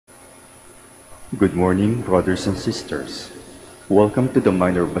Good morning, brothers and sisters. Welcome to the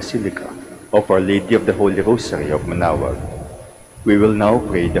Minor Basilica of Our Lady of the Holy Rosary of Manaoag. We will now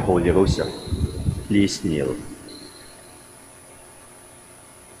pray the Holy Rosary. Please kneel.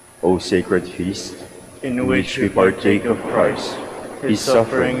 O sacred feast, in which we partake of Christ, His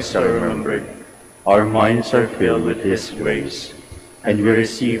sufferings are remembered, our minds are filled with His grace, and we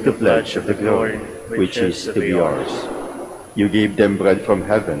receive the pledge of the glory which is to be ours. You gave them bread from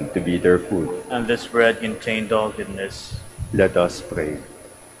heaven to be their food. And this bread contained all goodness. Let us pray.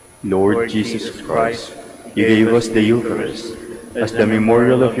 Lord Jesus Christ, you gave us the Eucharist as the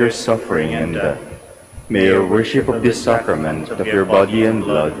memorial of your suffering and death. May your worship of this sacrament of your body and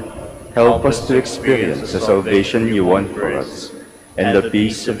blood help us to experience the salvation you won for us and the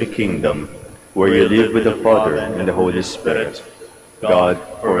peace of the kingdom, where you live with the Father and the Holy Spirit, God,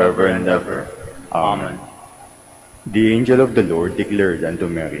 forever and ever. Amen. The angel of the Lord declared unto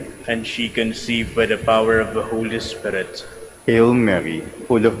Mary, And she conceived by the power of the Holy Spirit. Hail Mary,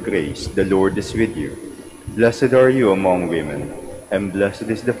 full of grace, the Lord is with you. Blessed are you among women, and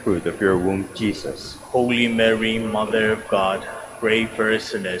blessed is the fruit of your womb, Jesus. Holy Mary, Mother of God, pray for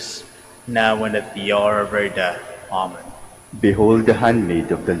us sinners, now and at the hour of our death. Amen. Behold the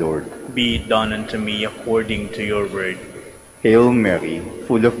handmaid of the Lord. Be it done unto me according to your word. Hail Mary,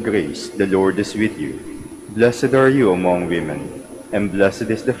 full of grace, the Lord is with you. Blessed are you among women, and blessed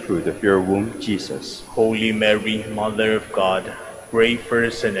is the fruit of your womb, Jesus. Holy Mary, Mother of God, pray for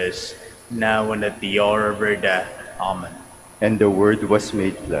us sinners, now and at the hour of our death. Amen. And the Word was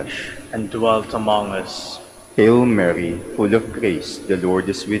made flesh, and dwelt among us. Hail Mary, full of grace, the Lord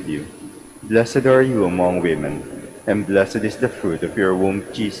is with you. Blessed are you among women, and blessed is the fruit of your womb,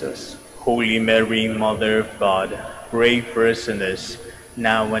 Jesus. Holy Mary, Mother of God, pray for us sinners,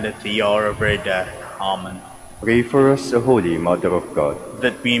 now and at the hour of our death. Amen. Pray for us, O Holy Mother of God,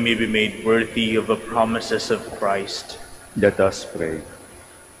 that we may be made worthy of the promises of Christ. Let us pray.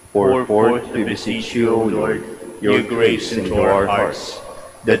 Pour forth, we beseech you, O Lord, your grace into our hearts,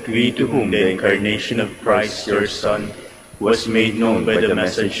 that we, to whom the incarnation of Christ your Son was made known by the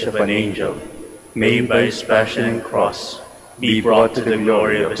message of an angel, may by his passion and cross be brought to the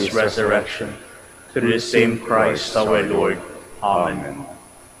glory of his resurrection. Through the same Christ our Lord. Amen.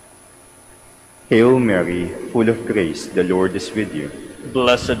 Hail Mary, full of grace, the Lord is with you.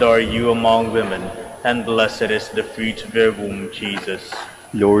 Blessed are you among women, and blessed is the fruit of your womb, Jesus.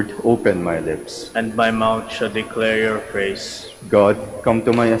 Lord, open my lips, and my mouth shall declare your praise. God, come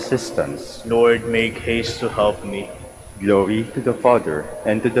to my assistance. Lord, make haste to help me. Glory to the Father,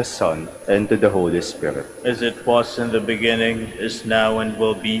 and to the Son, and to the Holy Spirit. As it was in the beginning, is now, and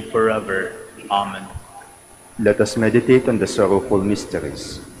will be forever. Amen. Let us meditate on the sorrowful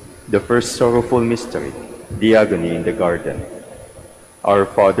mysteries. The first sorrowful mystery, the agony in the garden. Our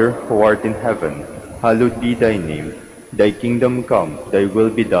Father, who art in heaven, hallowed be thy name. Thy kingdom come, thy will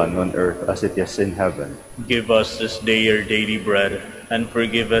be done on earth as it is in heaven. Give us this day our daily bread, and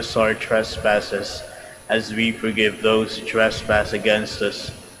forgive us our trespasses, as we forgive those who trespass against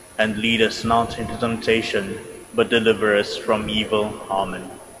us. And lead us not into temptation, but deliver us from evil. Amen.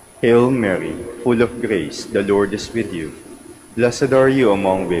 Hail Mary, full of grace, the Lord is with you. Blessed are you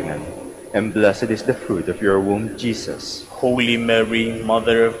among women, and blessed is the fruit of your womb, Jesus. Holy Mary,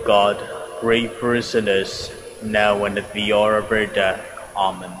 Mother of God, pray for us sinners, now and at the hour of our death.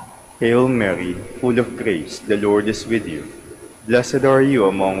 Amen. Hail Mary, full of grace, the Lord is with you. Blessed are you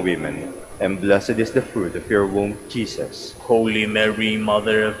among women, and blessed is the fruit of your womb, Jesus. Holy Mary,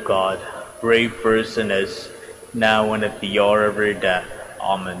 Mother of God, pray for us sinners, now and at the hour of our death.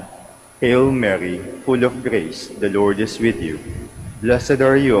 Amen. Hail Mary, full of grace, the Lord is with you. Blessed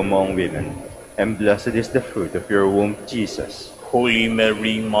are you among women, and blessed is the fruit of your womb, Jesus. Holy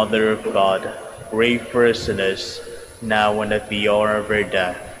Mary, Mother of God, pray for us sinners, now and at the hour of our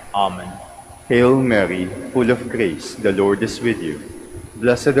death. Amen. Hail Mary, full of grace, the Lord is with you.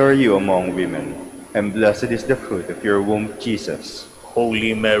 Blessed are you among women, and blessed is the fruit of your womb, Jesus.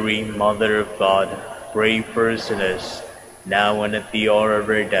 Holy Mary, Mother of God, pray for us sinners, now and at the hour of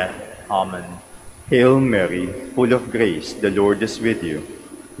our death. Amen. Hail Mary, full of grace, the Lord is with you.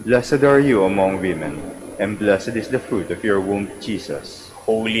 Blessed are you among women, and blessed is the fruit of your womb, Jesus.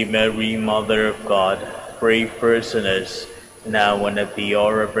 Holy Mary, Mother of God, pray for us sinners, now and at the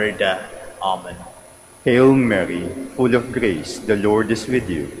hour of our death. Amen. Hail Mary, full of grace, the Lord is with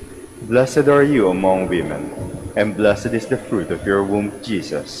you. Blessed are you among women, and blessed is the fruit of your womb,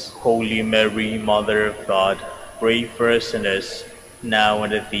 Jesus. Holy Mary, Mother of God, pray for us sinners, now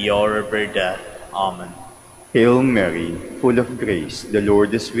and at the hour of our death. Amen. Hail Mary, full of grace, the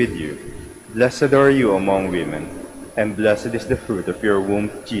Lord is with you. Blessed are you among women, and blessed is the fruit of your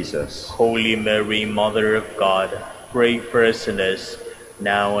womb, Jesus. Holy Mary, Mother of God, pray for us sinners,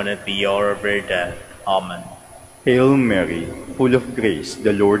 now and at the hour of our death. Amen. Hail Mary, full of grace,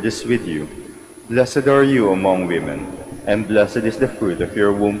 the Lord is with you. Blessed are you among women, and blessed is the fruit of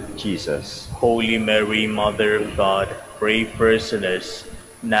your womb, Jesus. Holy Mary, Mother of God, pray for us sinners,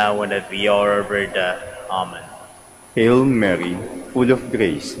 now and at the hour of our death. Amen. Hail Mary, full of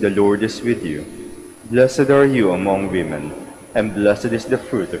grace, the Lord is with you. Blessed are you among women, and blessed is the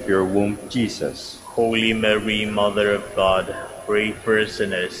fruit of your womb, Jesus. Holy Mary, Mother of God, pray for us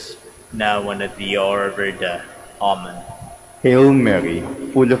sinners, now and at the hour of our death. Amen. Hail Mary,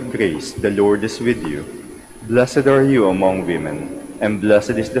 full of grace, the Lord is with you. Blessed are you among women, and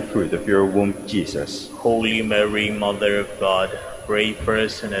blessed is the fruit of your womb, Jesus. Holy Mary, Mother of God, pray for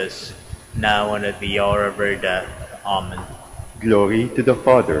us sinners, now and at the hour of our death. Amen. Glory to the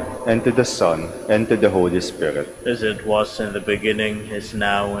Father, and to the Son, and to the Holy Spirit. As it was in the beginning, is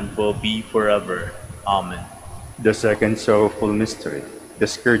now, and will be forever. Amen. The second sorrowful mystery, the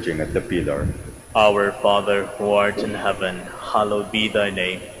scourging at the pillar. Our Father, who art in heaven, hallowed be thy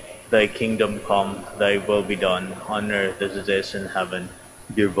name. Thy kingdom come, thy will be done, on earth as it is in heaven.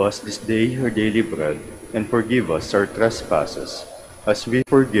 Give us this day our daily bread, and forgive us our trespasses, as we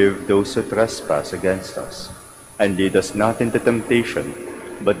forgive those who trespass against us. And lead us not into temptation,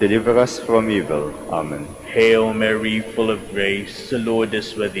 but deliver us from evil. Amen. Hail Mary, full of grace, the Lord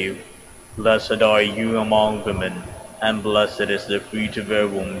is with you. Blessed are you among women, and blessed is the fruit of your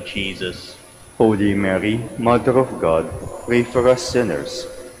womb, Jesus. Holy Mary, Mother of God, pray for us sinners,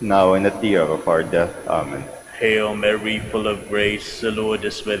 now and at the hour of our death. Amen. Hail Mary, full of grace, the Lord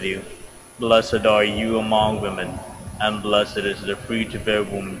is with you. Blessed are you among women, and blessed is the fruit of your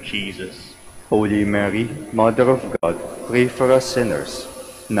womb, Jesus. Holy Mary, Mother of God, pray for us sinners,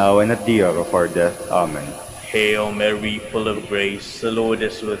 now and at the hour of our death. Amen. Hail Mary, full of grace, the Lord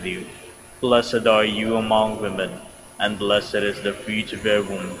is with you. Blessed are you among women, and blessed is the fruit of your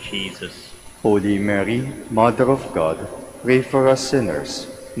womb, Jesus. Holy Mary, Mother of God, pray for us sinners,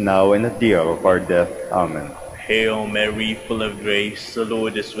 now and at the hour of our death. Amen. Hail Mary, full of grace, the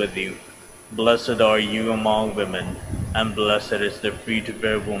Lord is with you. Blessed are you among women, and blessed is the fruit of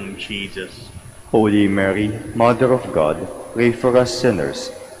your womb, Jesus. Holy Mary, Mother of God, pray for us sinners,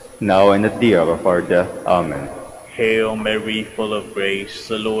 now and at the hour of our death. Amen. Hail Mary, full of grace,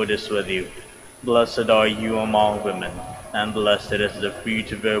 the Lord is with you. Blessed are you among women, and blessed is the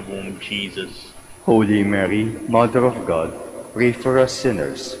fruit of your womb, Jesus. Holy Mary, Mother of God, pray for us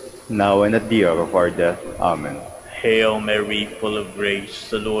sinners, now and at the hour of our death. Amen. Hail Mary, full of grace,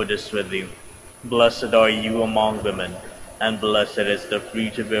 the Lord is with you. Blessed are you among women, and blessed is the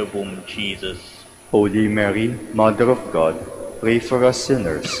fruit of your womb, Jesus. Holy Mary, Mother of God, pray for us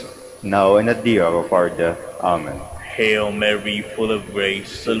sinners, now and at the hour of our death. Amen. Hail Mary, full of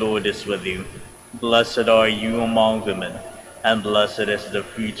grace, the Lord is with you. Blessed are you among women, and blessed is the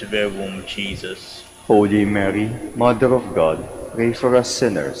fruit of your womb, Jesus. Holy Mary, Mother of God, pray for us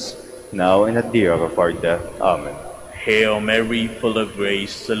sinners, now and at the hour of our death. Amen. Hail Mary, full of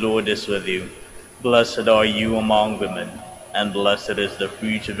grace, the Lord is with you. Blessed are you among women, and blessed is the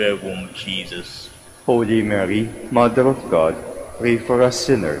fruit of your womb, Jesus. Holy Mary, Mother of God, pray for us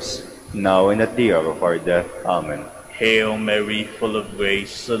sinners, now and at the hour of our death. Amen. Hail Mary, full of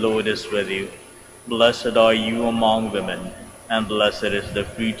grace, the Lord is with you. Blessed are you among women, and blessed is the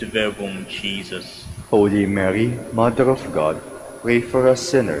fruit of your womb, Jesus. Holy Mary, Mother of God, pray for us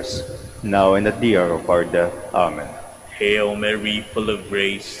sinners, now and at the hour of our death. Amen. Hail Mary, full of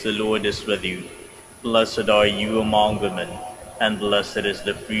grace, the Lord is with you. Blessed are you among women, and blessed is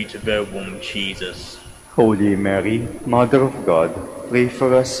the fruit of your womb, Jesus. Holy Mary, Mother of God, pray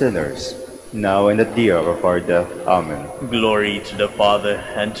for us sinners, now and at the hour of our death. Amen. Glory to the Father,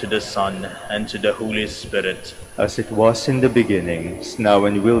 and to the Son, and to the Holy Spirit. As it was in the beginning, is now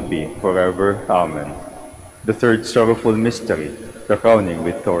and will be, forever. Amen. The third sorrowful mystery, the crowning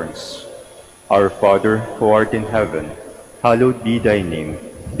with thorns. Our Father, who art in heaven, hallowed be thy name.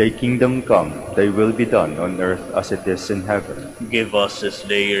 Thy kingdom come, thy will be done on earth as it is in heaven. Give us this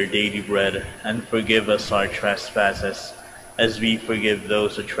day our daily bread, and forgive us our trespasses, as we forgive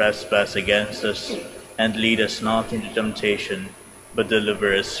those who trespass against us. And lead us not into temptation, but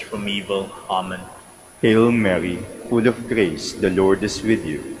deliver us from evil. Amen. Hail Mary, full of grace, the Lord is with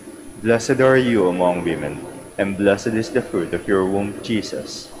you. Blessed are you among women, and blessed is the fruit of your womb,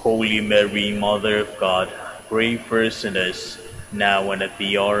 Jesus. Holy Mary, Mother of God, pray for us sinners, now and at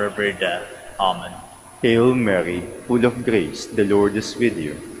the hour of our death. Amen. Hail Mary, full of grace, the Lord is with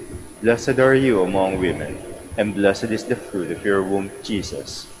you. Blessed are you among women, and blessed is the fruit of your womb,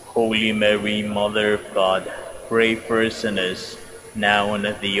 Jesus. Holy Mary, Mother of God, pray for us sinners, now and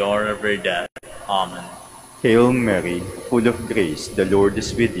at the hour of our death. Amen. Hail Mary, full of grace, the Lord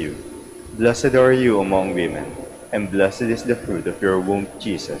is with you. Blessed are you among women, and blessed is the fruit of your womb,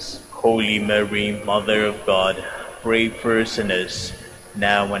 Jesus. Holy Mary, Mother of God, pray for us sinners,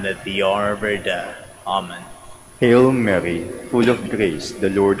 now and at the hour of our death. Amen. Hail Mary, full of grace,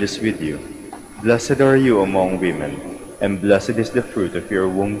 the Lord is with you. Blessed are you among women, and blessed is the fruit of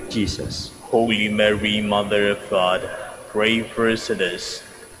your womb, Jesus. Holy Mary, Mother of God, pray for us sinners,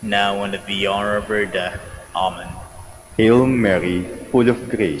 now and at the hour of our death. Amen. Hail Mary, full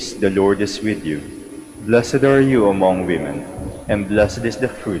of grace, the Lord is with you. Blessed are you among women, and blessed is the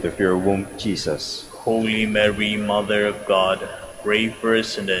fruit of your womb, Jesus. Holy Mary, Mother of God, pray for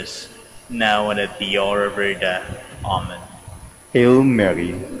us sinners, now and at the hour of our death. Amen. Hail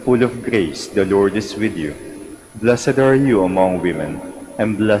Mary, full of grace, the Lord is with you. Blessed are you among women,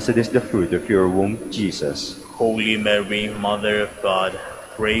 and blessed is the fruit of your womb, Jesus. Holy Mary, Mother of God,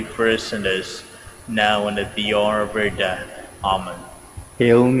 pray for us sinners, now and at the hour of our death. Amen.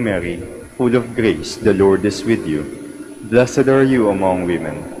 Hail Mary, full of grace, the Lord is with you. Blessed are you among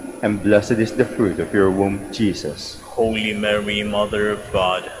women, and blessed is the fruit of your womb, Jesus. Holy Mary, Mother of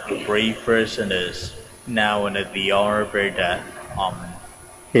God, pray for us sinners, now and at the hour of our death. Amen.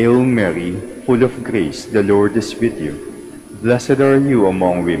 Hail Mary, full of grace, the Lord is with you. Blessed are you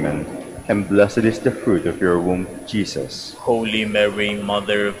among women, and blessed is the fruit of your womb, Jesus. Holy Mary,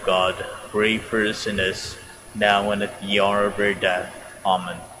 Mother of God, pray for us sinners, now and at the hour of our death.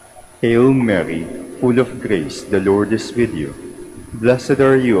 Amen. Hail Mary, full of grace, the Lord is with you. Blessed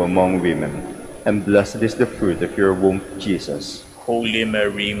are you among women, and blessed is the fruit of your womb, Jesus. Holy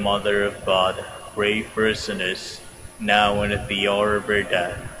Mary, Mother of God, pray for us sinners, now and at the hour of our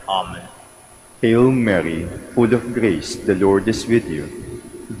death. Amen. Hail Mary, full of grace, the Lord is with you.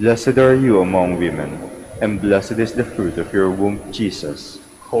 Blessed are you among women, and blessed is the fruit of your womb, Jesus.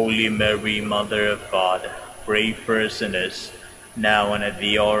 Holy Mary, Mother of God, pray for us sinners, now and at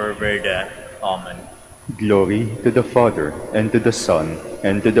the hour of our death. Amen. Glory to the Father, and to the Son,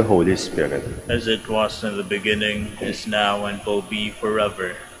 and to the Holy Spirit. As it was in the beginning, is now, and will be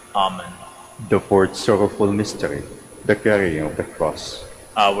forever. Amen. The fourth sorrowful mystery, the carrying of the cross.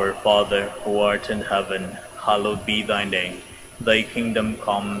 Our Father, who art in heaven, hallowed be thy name. Thy kingdom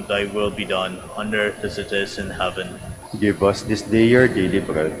come, thy will be done, on earth as it is in heaven. Give us this day our daily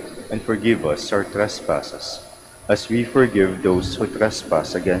bread, and forgive us our trespasses, as we forgive those who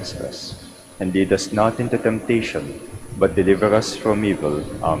trespass against us. And lead us not into temptation, but deliver us from evil.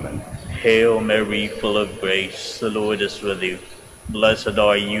 Amen. Hail Mary, full of grace, the Lord is with you. Blessed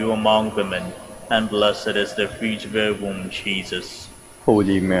are you among women, and blessed is the fruit of your womb, Jesus.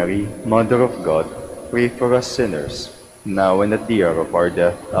 Holy Mary, Mother of God, pray for us sinners, now and at the hour of our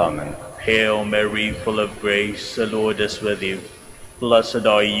death. Amen. Hail Mary, full of grace, the Lord is with you. Blessed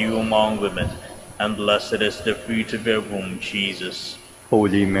are you among women, and blessed is the fruit of your womb, Jesus.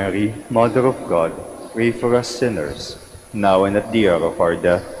 Holy Mary, Mother of God, pray for us sinners, now and at the hour of our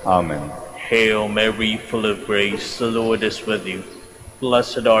death. Amen. Hail Mary, full of grace, the Lord is with you.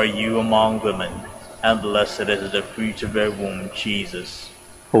 Blessed are you among women, and blessed is the fruit of your womb, Jesus.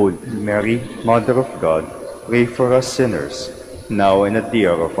 Holy Mary, Mother of God, pray for us sinners, now and at the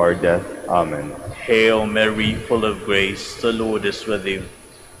hour of our death. Amen. Hail Mary, full of grace, the Lord is with you.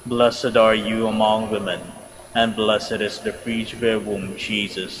 Blessed are you among women, and blessed is the fruit of your womb,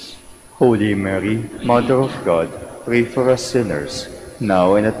 Jesus. Holy Mary, Mother of God, pray for us sinners,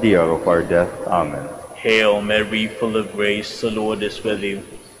 now and at the hour of our death. Amen. Hail Mary, full of grace, the Lord is with you.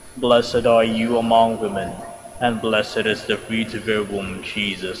 Blessed are you among women, and blessed is the fruit of your womb,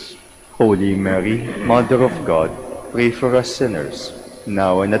 Jesus. Holy Mary, Mother of God, pray for us sinners,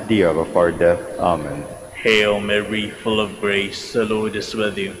 now and at the hour of our death. Amen. Hail Mary, full of grace, the Lord is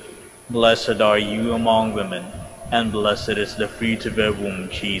with you. Blessed are you among women, and blessed is the fruit of your womb,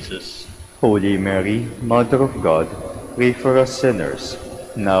 Jesus. Holy Mary, Mother of God, pray for us sinners,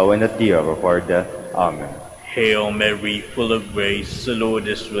 now and at the hour of our death. Amen. Hail Mary, full of grace, the Lord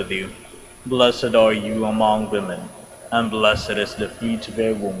is with you. Blessed are you among women, and blessed is the fruit of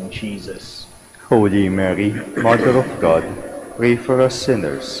your womb, Jesus. Holy Mary, Mother of God, pray for us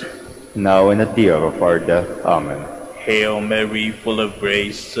sinners, now and at the hour of our death. Amen. Hail Mary, full of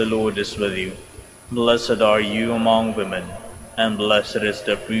grace, the Lord is with you. Blessed are you among women, and blessed is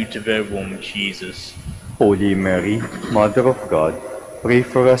the fruit of your womb, Jesus. Holy Mary, Mother of God, pray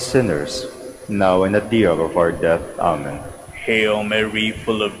for us sinners, now and at the hour of our death. Amen. Hail Mary,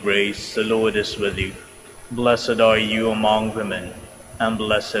 full of grace, the Lord is with you. Blessed are you among women, and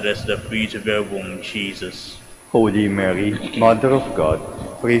blessed is the fruit of your womb, Jesus. Holy Mary, Mother of God,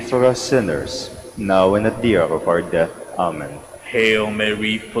 pray for us sinners, now and at the hour of our death. Amen. Hail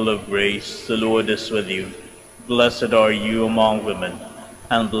Mary, full of grace, the Lord is with you. Blessed are you among women,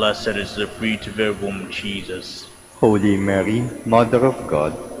 and blessed is the fruit of your womb, Jesus. Holy Mary, Mother of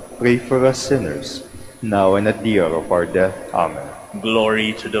God, pray for us sinners, now and at the hour of our death. Amen.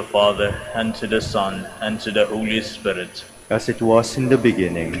 Glory to the Father, and to the Son, and to the Holy Spirit. As it was in the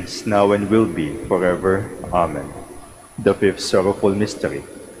beginning, is now and will be, forever. Amen. The fifth sorrowful mystery,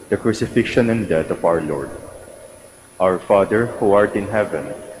 the crucifixion and death of our Lord. Our Father, who art in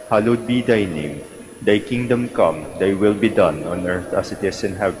heaven, hallowed be thy name. Thy kingdom come, thy will be done on earth as it is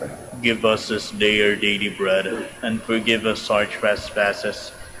in heaven. Give us this day our daily bread, and forgive us our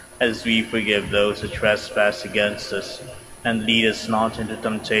trespasses, as we forgive those who trespass against us. And lead us not into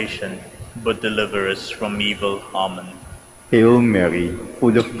temptation, but deliver us from evil. Amen. Hail Mary,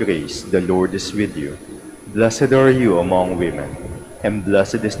 full of grace, the Lord is with you. Blessed are you among women, and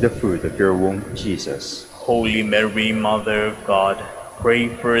blessed is the fruit of your womb, Jesus. Holy Mary, Mother of God, pray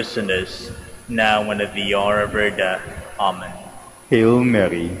for us sinners, now and at the hour of our death. Amen. Hail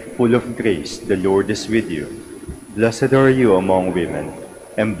Mary, full of grace, the Lord is with you. Blessed are you among women,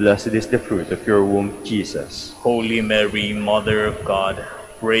 and blessed is the fruit of your womb, Jesus. Holy Mary, Mother of God,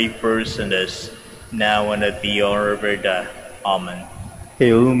 pray for us sinners, now and at the hour of our death. Amen.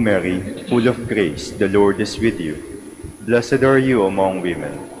 Hail Mary, full of grace, the Lord is with you. Blessed are you among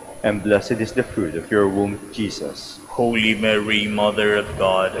women, and blessed is the fruit of your womb, Jesus. Holy Mary, Mother of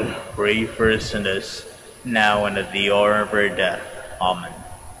God, pray for us sinners, now and at the hour of our death. Amen.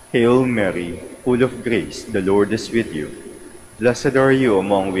 Hail Mary, full of grace, the Lord is with you. Blessed are you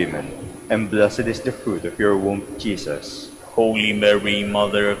among women, and blessed is the fruit of your womb, Jesus. Holy Mary,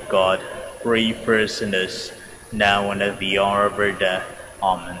 Mother of God, pray for us sinners, now and at the hour of our death.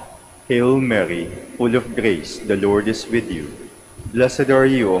 Amen. Hail Mary, full of grace, the Lord is with you. Blessed are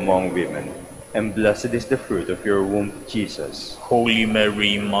you among women, and blessed is the fruit of your womb, Jesus. Holy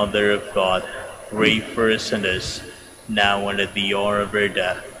Mary, Mother of God, pray for us sinners, now and at the hour of our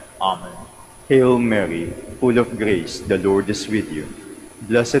death. Amen. Hail Mary, full of grace, the Lord is with you.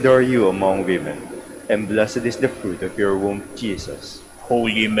 Blessed are you among women, and blessed is the fruit of your womb, Jesus.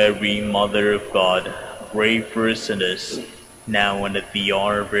 Holy Mary, Mother of God, pray for us sinners, now and at the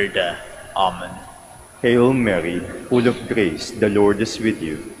hour of our death. Amen. Hail Mary, full of grace, the Lord is with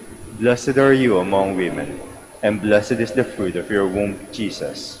you. Blessed are you among women, and blessed is the fruit of your womb,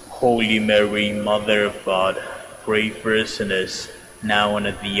 Jesus. Holy Mary, Mother of God, pray for us sinners, now and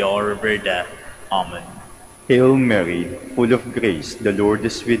at the hour of our death. Amen. Hail Mary, full of grace, the Lord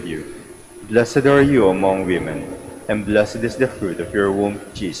is with you. Blessed are you among women, and blessed is the fruit of your womb,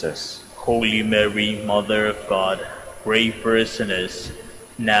 Jesus. Holy Mary, Mother of God, pray for us sinners,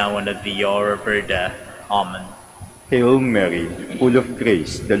 now and at the hour of our death. Amen. Hail Mary, full of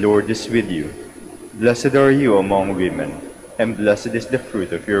grace, the Lord is with you. Blessed are you among women, and blessed is the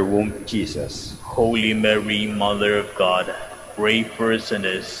fruit of your womb, Jesus. Holy Mary, Mother of God, pray for us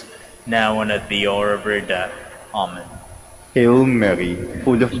sinners, now and at the hour of our death. Amen. Hail Mary,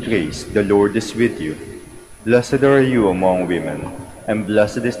 full of grace, the Lord is with you. Blessed are you among women, and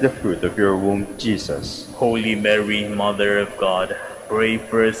blessed is the fruit of your womb, Jesus. Holy Mary, Mother of God, pray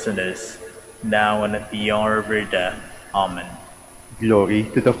for us sinners, now and at the hour of our death. Amen. Glory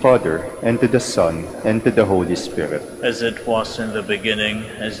to the Father, and to the Son, and to the Holy Spirit. As it was in the beginning,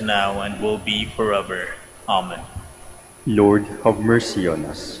 as now, and will be forever. Amen. Lord, have mercy on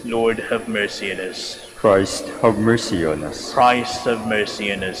us. Lord, have mercy on us. Christ, have mercy on us. Christ, have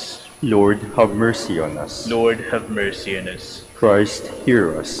mercy on us. Lord, have mercy on us. Lord, have mercy on us. Christ,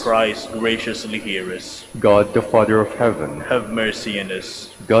 hear us. Christ, graciously hear us. God, the Father of heaven, Have mercy on us.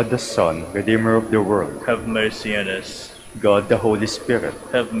 God, the Son, Redeemer of the world, Have mercy on us. God, the Holy Spirit,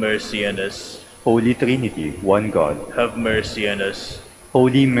 Have mercy on us. Holy Trinity, one God, Have mercy on us.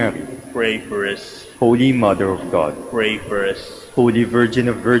 Holy Mary, Pray for us. Holy Mother of God, Pray for us. Holy Virgin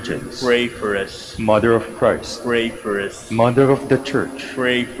of Virgins, Pray for us. Mother of Christ, Pray for us. Mother of the Church,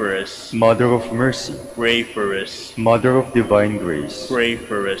 Pray for us. Mother of Mercy, Pray for us. Mother of Divine Grace, Pray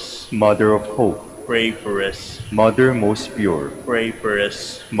for us. Mother of Hope, Pray for us. Mother most pure, Pray for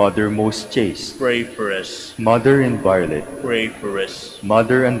us. Mother most chaste, Pray for us. Mother inviolate, Pray for us.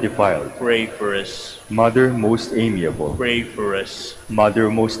 Mother undefiled, Pray for us. Mother most amiable, Pray for us. Mother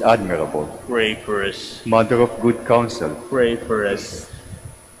most admirable, Pray for us. Mother of good counsel, Pray for us.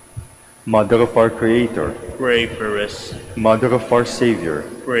 Mother of our Creator, Pray for us. Mother of our Savior,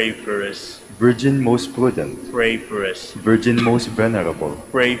 Pray for us. Virgin most prudent, pray for us. Virgin most venerable,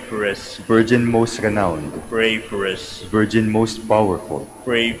 Pray for us. Virgin most renowned, Pray for us. Virgin most powerful,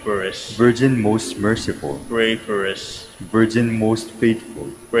 Pray for us. Virgin most merciful, Pray for us. Virgin most faithful,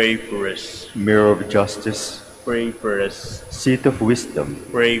 Pray for us. Mirror of justice, Pray for us. Seat of wisdom,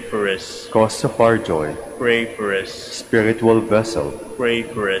 Pray for us. Cause of our joy, Pray for us. Spiritual vessel, Pray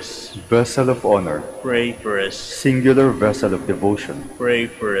for us. Vessel of honor, Pray for us. Singular vessel of devotion, Pray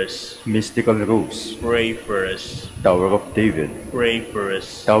for us. Mystical rose, Pray for us. Tower of David, Pray for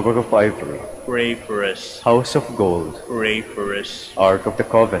us. Tower of ivory, Pray for us. House of gold, Pray for us. Ark of the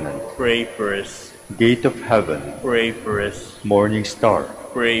covenant, Pray for us. Gate of heaven, Pray for us. Morning star,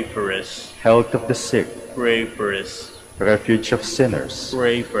 Pray for us. Health of the sick, Pray for us. Refuge of sinners,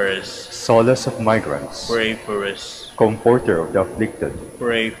 Pray for us. Solace of migrants, Pray for us. Comforter of the afflicted,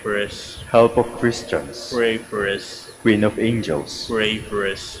 Pray for us. Help of Christians, Pray for us. Queen of angels, Pray for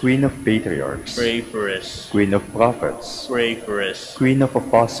us. Queen of patriarchs, Pray for us. Queen of prophets, Pray for us. Queen of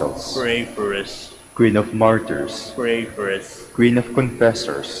apostles, Pray for us. Queen of martyrs, Pray for us. Queen of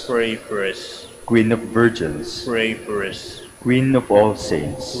confessors, Pray for us. Queen of virgins, Pray for us. Queen of all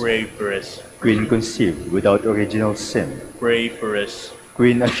saints, Pray for us. Queen conceived without original sin, Pray for us.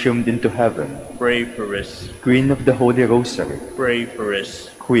 Queen assumed into heaven, Pray for us. Queen of the Holy Rosary, Pray for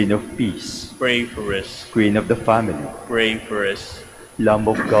us. Queen of peace, Pray for us. Queen of the family, Pray for us. Lamb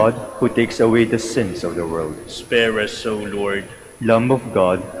of God who takes away the sins of the world, Spare us, O Lord. Lamb of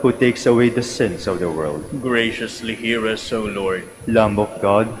God who takes away the sins of the world, Graciously hear us, O Lord. Lamb of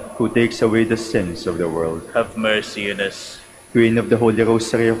God who takes away the sins of the world, Have mercy on us, Queen of the Holy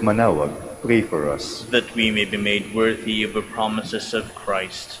Rosary of Manaoag, pray for us. that we may be made worthy of the promises of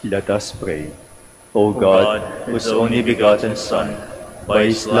Christ. Let us pray. O God, whose only begotten Son, by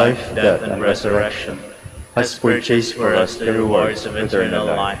his life, death, and resurrection, has purchased for us the rewards of eternal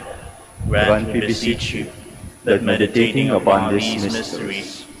life, grant, we beseech you, that meditating upon these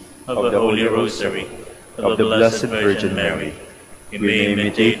mysteries of the Holy Rosary of the Blessed Virgin Mary, we may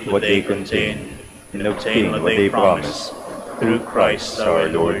imitate what they contain and obtain what they promise, through Christ our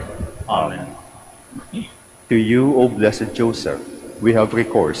Lord. Amen. To you, O blessed Joseph, we have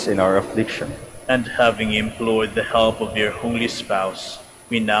recourse in our affliction. And having implored the help of your holy spouse,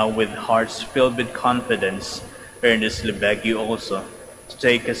 we now, with hearts filled with confidence, earnestly beg you also to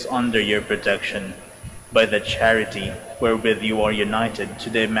take us under your protection, by the charity wherewith you are united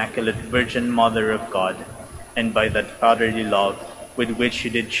to the Immaculate Virgin Mother of God, and by that fatherly love with which you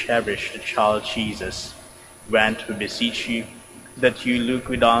did cherish the child Jesus. Grant, we beseech you, that you look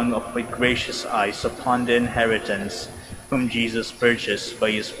with gracious eyes upon the inheritance whom Jesus purchased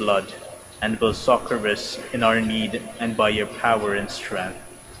by his blood, and will succor us in our need, and by your power and strength.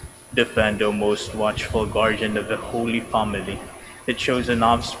 Defend, O most watchful guardian of the Holy Family, the chosen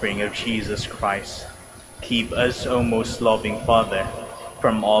offspring of Jesus Christ. Keep us, O most loving Father,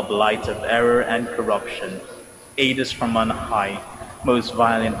 from all blight of error and corruption. Aid us from on high, most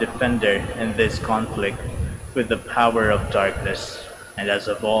violent defender in this conflict, with the power of darkness. And as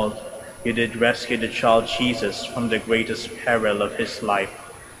of old, you did rescue the child Jesus from the greatest peril of his life,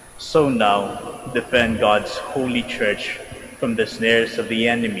 so now defend God's holy church from the snares of the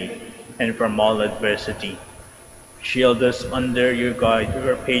enemy and from all adversity. Shield us under your guide,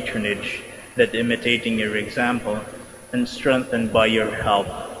 your patronage, that imitating your example and strengthened by your help,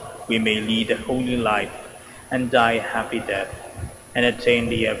 we may lead a holy life and die a happy death, and attain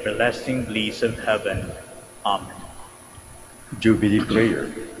the everlasting bliss of heaven. Amen. Jubilee Prayer.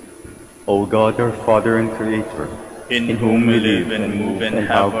 O God, our Father and Creator, in whom we live and move and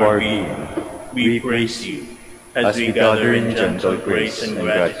have our being, we praise you, as we gather in gentle grace and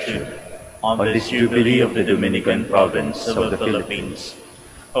gratitude on this Jubilee of the Dominican province of the Philippines.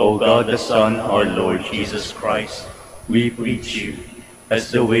 O God, the Son, our Lord Jesus Christ, we preach you as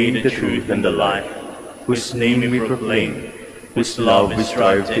the way, the truth, and the life, whose name we proclaim, whose love we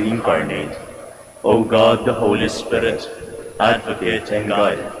strive to incarnate. O God, the Holy Spirit, Advocate and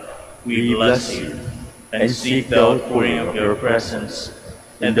Guide, we bless you, and seek the outpouring of your presence,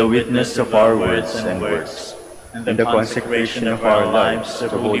 and the witness of our words and works, and the consecration of our lives to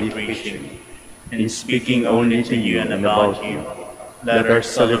holy preaching, in speaking only to you and about you. Let our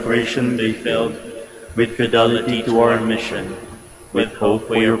celebration be filled with fidelity to our mission, with hope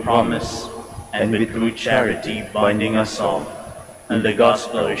for your promise, and with true charity binding us all, and the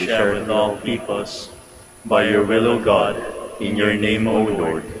gospel we share with all peoples. By your will, O God, in your name, O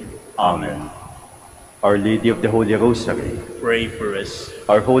Lord. Amen. Our Lady of the Holy Rosary, Pray for us.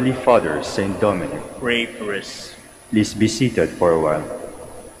 our Holy Father, Saint Dominic, Pray for us. please be seated for a while.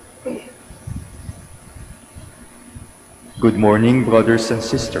 Good morning, brothers and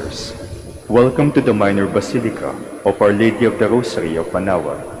sisters. Welcome to the Minor Basilica of Our Lady of the Rosary of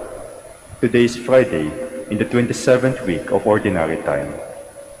Manaoag. Today is Friday in the 27th week of Ordinary Time.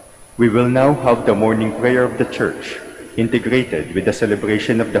 We will now have the morning prayer of the Church integrated with the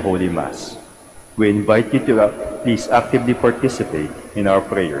celebration of the Holy Mass. We invite you to please actively participate in our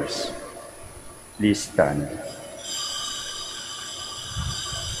prayers. Please stand.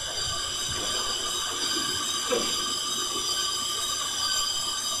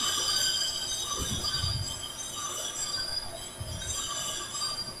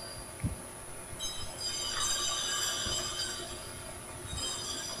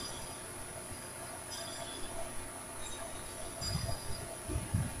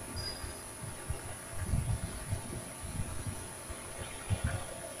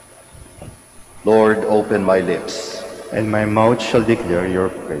 Lord, open my lips, And my mouth shall declare your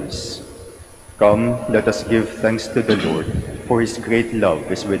praise. Come, let us give thanks to the Lord, for his great love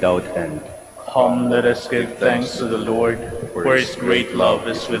is without end. Come, let us give thanks to the Lord, for his great love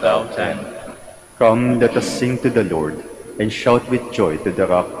is without end. Come, let us sing to the Lord, and shout with joy to the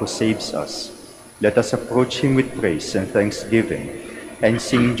Rock who saves us. Let us approach him with praise and thanksgiving, and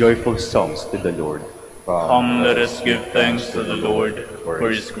sing joyful songs to the Lord. Come, let us give thanks to the Lord, for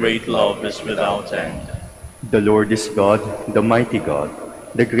his great love is without end. The Lord is God, the mighty God,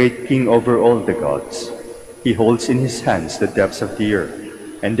 the great King over all the gods. He holds in his hands the depths of the earth,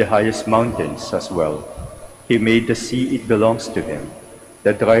 and the highest mountains as well. He made the sea, it belongs to him,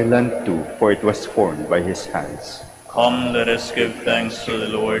 the dry land too, for it was formed by his hands. Come, let us give thanks to the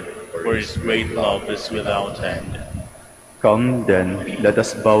Lord, for his great love is without end. Come then, let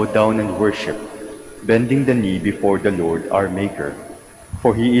us bow down and worship, bending the knee before the Lord our Maker.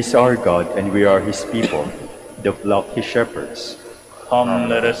 For he is our God, and we are his people, the flock he shepherds. Come,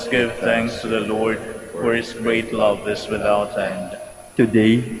 let us give thanks to the Lord, for his great love is without end.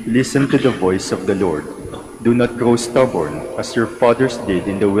 Today, listen to the voice of the Lord. Do not grow stubborn, as your fathers did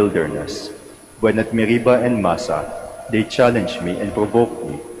in the wilderness, when at Meribah and Massa they challenged me and provoked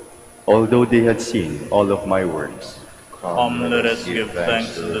me, although they had seen all of my works. Come, let us give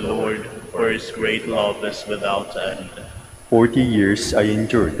thanks to the Lord, for his great love is without end. 40 years I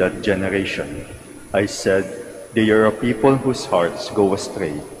endured that generation. I said, they are a people whose hearts go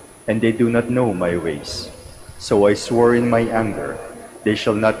astray, and they do not know my ways. So I swore in my anger, they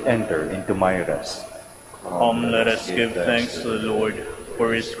shall not enter into my rest. Come, let us give thanks to the Lord,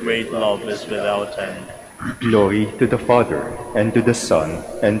 for his great love is without end. Glory to the Father, and to the Son,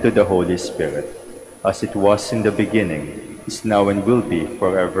 and to the Holy Spirit, as it was in the beginning, is now, and will be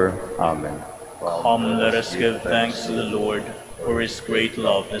forever. Amen. Come, let us give thanks to the Lord, for his great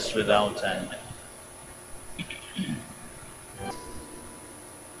love is without end.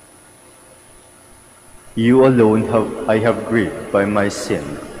 You alone I have grieved by my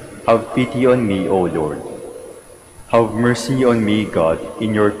sin. Have pity on me, O Lord. Have mercy on me, God,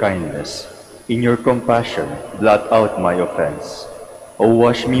 in your kindness. In your compassion, blot out my offense. O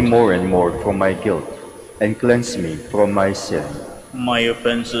wash me more and more from my guilt, and cleanse me from my sin. My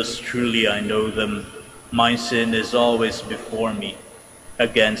offenses truly I know them. My sin is always before me.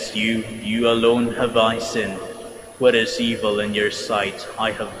 Against you, you alone have I sinned. What is evil in your sight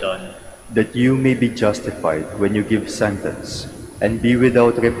I have done. That you may be justified when you give sentence, and be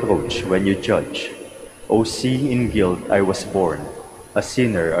without reproach when you judge. O see, in guilt I was born, a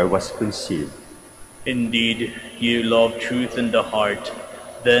sinner I was conceived. Indeed, you love truth in the heart.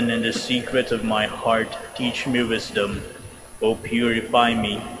 Then in the secret of my heart teach me wisdom. O purify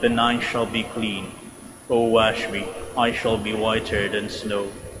me, then I shall be clean. O wash me, I shall be whiter than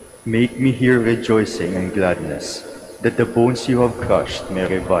snow. Make me hear rejoicing and gladness, that the bones you have crushed may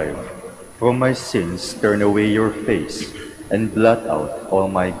revive. From my sins turn away your face, and blot out all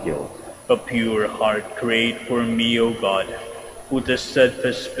my guilt. A pure heart create for me, O God. Put a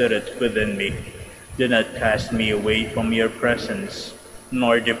steadfast spirit within me. Do not cast me away from your presence,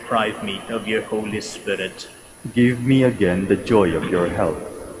 nor deprive me of your Holy Spirit. Give me again the joy of your help.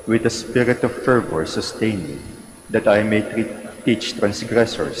 With a spirit of fervor sustain me, that I may teach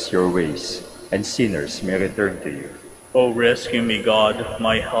transgressors your ways, and sinners may return to you. O rescue me, God,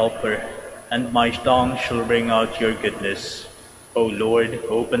 my helper, and my tongue shall bring out your goodness. O Lord,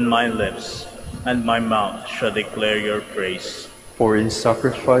 open my lips, and my mouth shall declare your praise. For in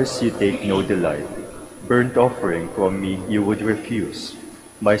sacrifice you take no delight. Burnt offering from me you would refuse.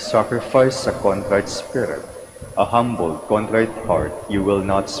 My sacrifice a contrite spirit. A humble, contrite heart you will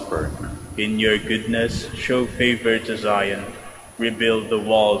not spurn. In your goodness, show favor to Zion. Rebuild the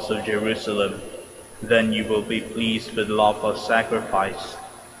walls of Jerusalem. Then you will be pleased with lawful sacrifice,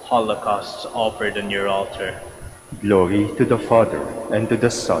 holocausts offered on your altar. Glory to the Father, and to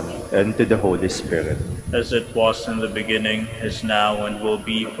the Son, and to the Holy Spirit. As it was in the beginning, is now, and will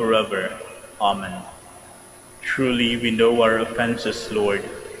be forever. Amen. Truly we know our offenses, Lord,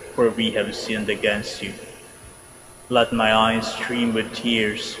 for we have sinned against you. Let my eyes stream with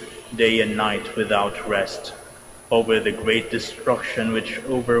tears, day and night without rest, over the great destruction which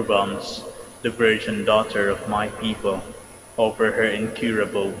overwhelms the virgin daughter of my people, over her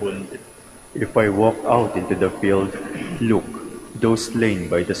incurable wound. If I walk out into the field, look, those slain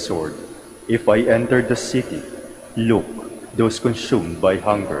by the sword. If I enter the city, look, those consumed by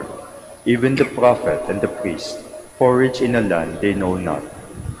hunger. Even the prophet and the priest forage in a land they know not.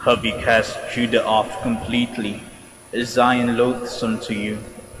 Have you cast Judah off completely? Is Zion loathsome to you?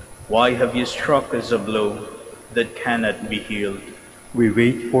 Why have you struck us a blow that cannot be healed? We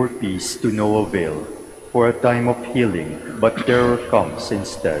wait for peace to no avail, for a time of healing, but terror comes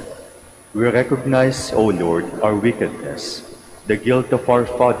instead. We recognize, O Lord, our wickedness, the guilt of our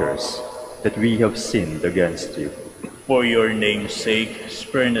fathers, that we have sinned against you. For your name's sake,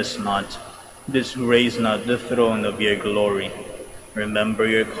 spurn us not, disgrace not the throne of your glory. Remember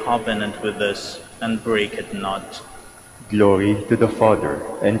your covenant with us, and break it not. Glory to the Father,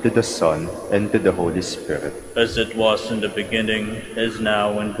 and to the Son, and to the Holy Spirit. As it was in the beginning, is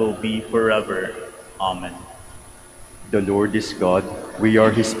now, and will be forever. Amen. The Lord is God, we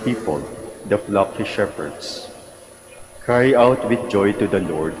are his people, the flock he shepherds. Cry out with joy to the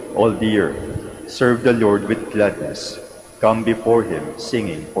Lord, all the earth. Serve the Lord with gladness. Come before him,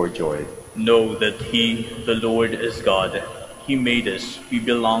 singing for joy. Know that he, the Lord, is God. He made us, we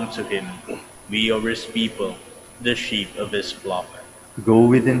belong to him. We are his people, the sheep of his flock. Go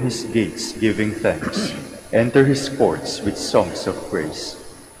within his gates, giving thanks. Enter his courts with songs of praise.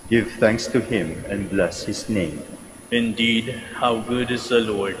 Give thanks to him and bless his name. Indeed, how good is the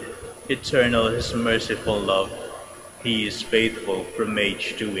Lord! Eternal his merciful love. He is faithful from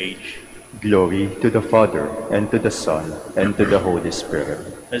age to age. Glory to the Father, and to the Son, and to the Holy Spirit.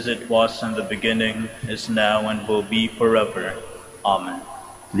 As it was in the beginning, is now, and will be forever. Amen.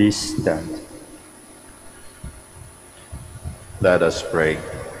 Please stand. Let us pray.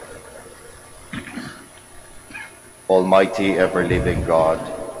 Almighty, ever-living God,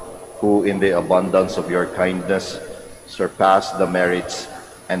 who in the abundance of your kindness surpass the merits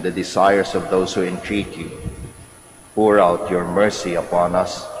and the desires of those who entreat you, pour out your mercy upon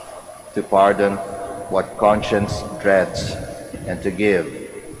us to pardon what conscience dreads and to give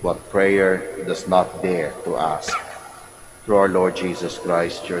what prayer does not dare to ask. Through our Lord Jesus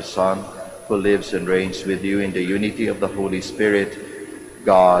Christ, your Son, who lives and reigns with you in the unity of the Holy Spirit,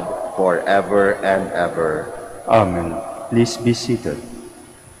 God, forever and ever. Amen. Please be seated.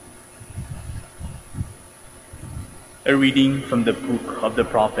 A reading from the book of the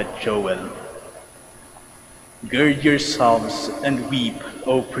prophet Joel. Gird yourselves and weep,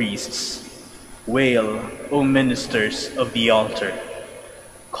 O priests. Wail, O ministers of the altar.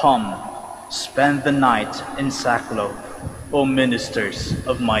 Come, spend the night in sackcloth, O ministers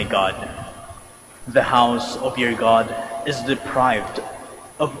of my God. The house of your God is deprived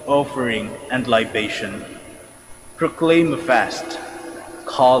of offering and libation. Proclaim a fast,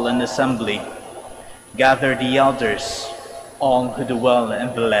 call an assembly, gather the elders, all who dwell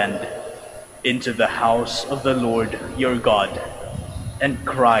in the land, into the house of the Lord your God, and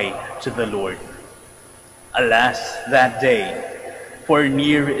cry to the Lord. Alas, that day, for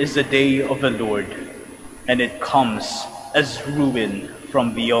near is the day of the Lord, and it comes as ruin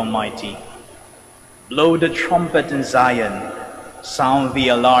from the Almighty. Blow the trumpet in Zion, sound the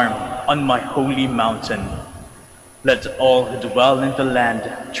alarm on my holy mountain. Let all who dwell in the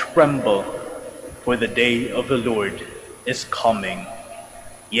land tremble, for the day of the Lord is coming.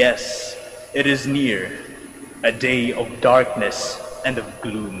 Yes, it is near, a day of darkness and of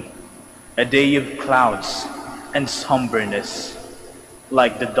gloom, a day of clouds and somberness.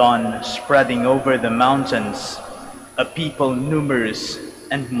 Like the dawn spreading over the mountains, a people numerous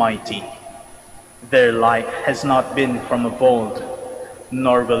and mighty. Their like has not been from of old,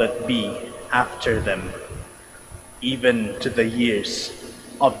 nor will it be after them, even to the years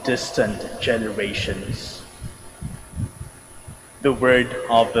of distant generations. The word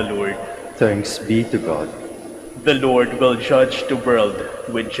of the Lord. Thanks be to God. The Lord will judge the world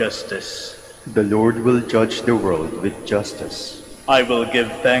with justice. The Lord will judge the world with justice. I will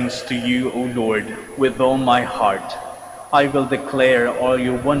give thanks to you, O Lord, with all my heart. I will declare all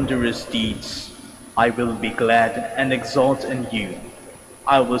your wondrous deeds. I will be glad and exult in you.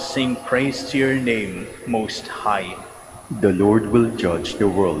 I will sing praise to your name, Most High. The Lord will judge the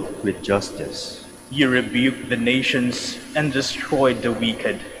world with justice. You rebuked the nations and destroyed the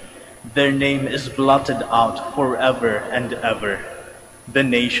wicked. Their name is blotted out forever and ever. The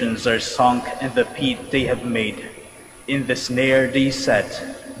nations are sunk in the pit they have made. In the snare they set,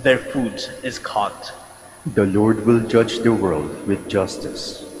 their food is caught. The Lord will judge the world with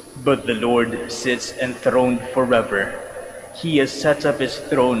justice. But the Lord sits enthroned forever. He has set up his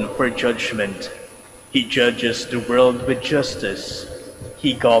throne for judgment. He judges the world with justice.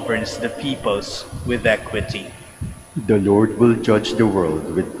 He governs the peoples with equity. The Lord will judge the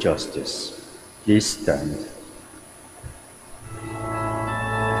world with justice. Please stand.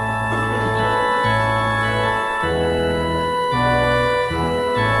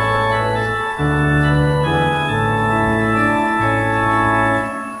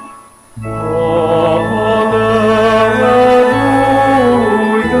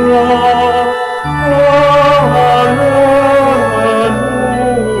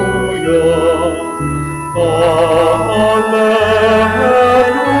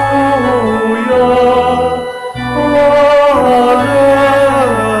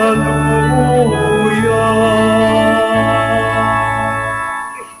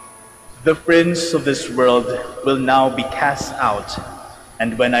 The prince of this world will now be cast out,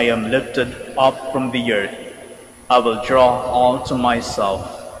 and when I am lifted up from the earth, I will draw all to myself,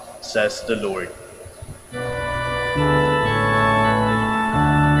 says the Lord.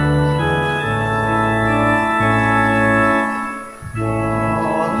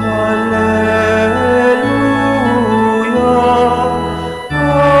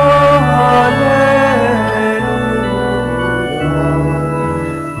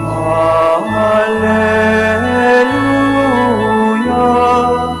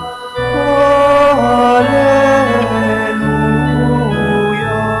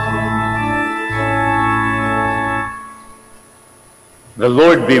 The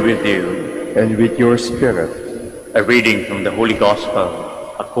Lord be with you. And with your spirit. A reading from the Holy Gospel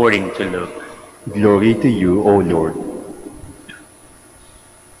according to Luke. Glory to you, O Lord.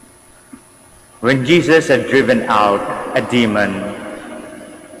 When Jesus had driven out a demon,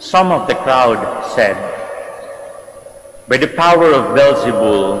 some of the crowd said, "By the power of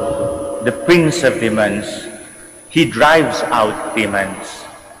Beelzebul, the prince of demons, he drives out demons."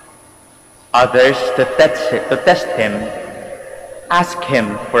 Others, to test him, asked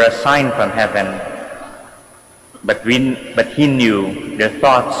him for a sign from heaven. But he knew their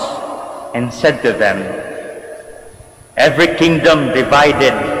thoughts and said to them, "Every kingdom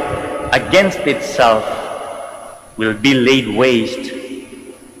divided against itself will be laid waste,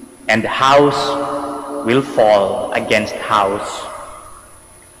 and house will fall against house.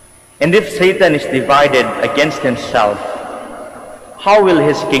 And if Satan is divided against himself, how will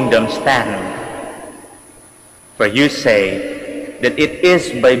his kingdom stand? For you say that it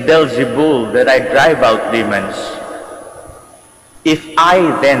is by Beelzebul that I drive out demons. If I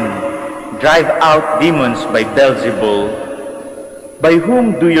then drive out demons by Beelzebul, by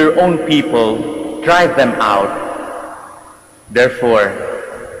whom do your own people drive them out? Therefore,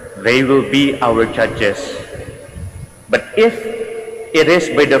 they will be our judges. But if it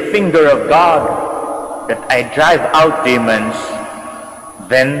is by the finger of God that I drive out demons,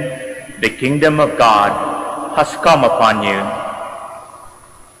 then the kingdom of God has come upon you.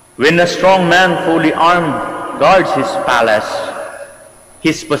 When a strong man fully armed guards his palace,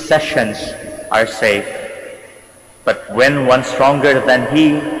 his possessions are safe. But when one stronger than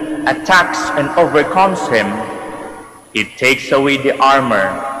he attacks and overcomes him, he takes away the armor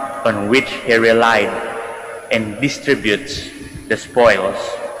on which he relied and distributes the spoils.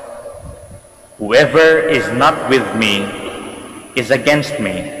 Whoever is not with me is against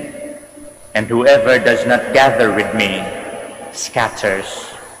me, and whoever does not gather with me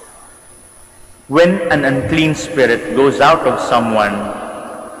scatters. When an unclean spirit goes out of someone,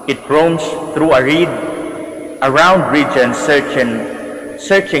 it roams through around regions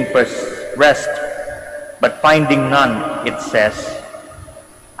searching for rest, but finding none, it says,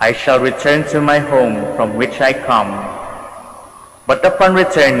 "I shall return to my home from which I come." But upon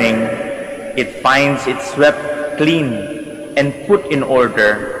returning, it finds it swept clean and put in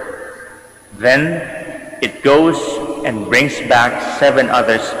order. Then it goes and brings back 7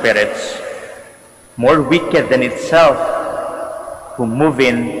 other spirits, more wicked than itself, who move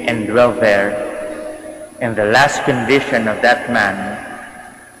in and dwell there. And the last condition of that man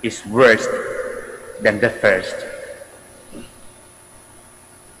is worse than the first.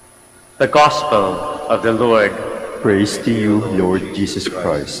 The Gospel of the Lord. Praise to you, Lord Jesus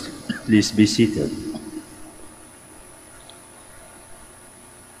Christ. Please be seated.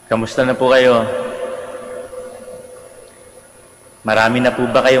 Kamusta na po kayo? Marami na po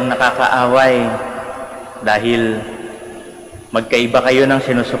ba kayong nakakaaway dahil Magkaiba kayo ng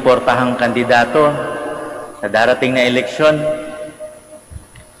sinusuportahang kandidato sa darating na eleksyon.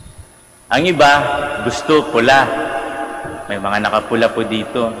 Ang iba, gusto pula. May mga nakapula po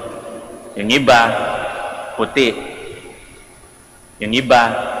dito. Yung iba, puti. Yung iba,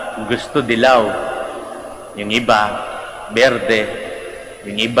 gusto dilaw. Yung iba, berde.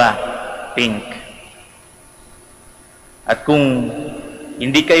 Yung iba, pink. At kung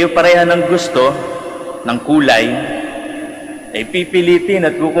hindi kayo pareha ng gusto, ng kulay, ay pipilitin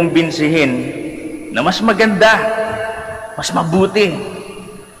at kukumbinsihin na mas maganda, mas mabuti,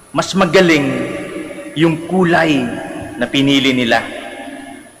 mas magaling yung kulay na pinili nila.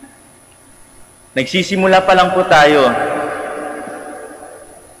 Nagsisimula pa lang po tayo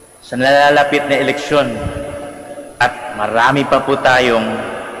sa nalalapit na eleksyon at marami pa po tayong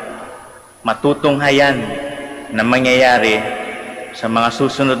matutunghayan na mangyayari sa mga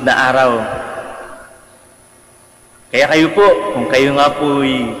susunod na araw. Kaya kayo po, kung kayo nga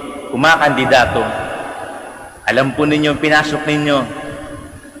po'y kumakandidato, alam po ninyo pinasok ninyo.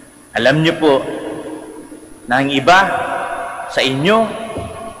 Alam nyo po na ang iba sa inyo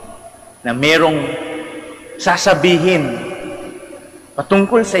na merong sasabihin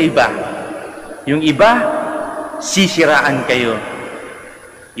patungkol sa iba. Yung iba, sisiraan kayo.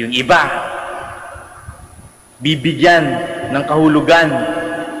 Yung iba, bibigyan ng kahulugan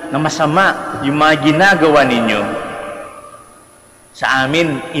na masama yung mga ginagawa ninyo. Sa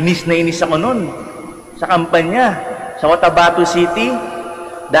amin, inis na inis ako nun sa kampanya sa Cotabato City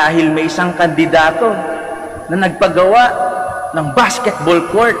dahil may isang kandidato na nagpagawa ng basketball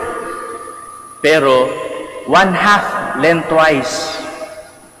court pero 1/2 lengthwise.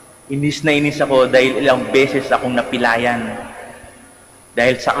 Inis na inis ako dahil ilang beses akong napilayan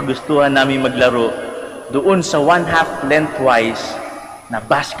dahil sa kagustuhan namin maglaro doon sa 1/2 lengthwise na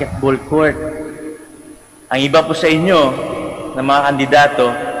basketball court. Ang iba po sa inyo na mga kandidato,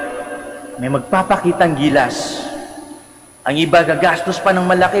 may magpapakitang gilas. Ang iba gagastos pa ng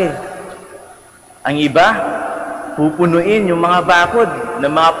malaki. Ang iba, pupunuin yung mga bakod ng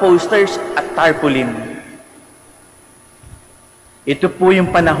mga posters at tarpaulin. Ito po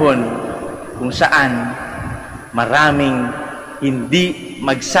yung panahon kung saan maraming hindi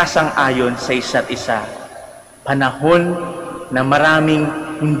magsasang-ayon sa isa't isa. Panahon na maraming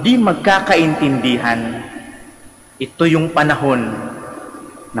hindi magkakaintindihan. Ito yung panahon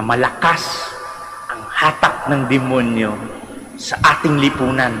na malakas ang hatak ng demonyo sa ating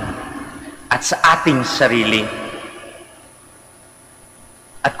lipunan at sa ating sarili.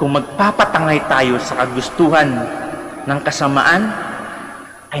 At kung magpapatangay tayo sa kagustuhan ng kasamaan,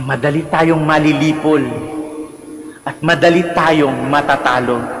 ay madali tayong malilipol at madali tayong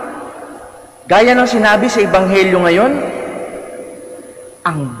matatalo. Gaya ng sinabi sa Ebanghelyo ngayon,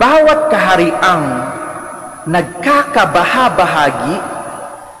 ang bawat kahariang nagkakabahabahagi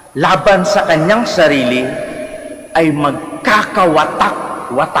laban sa kanyang sarili ay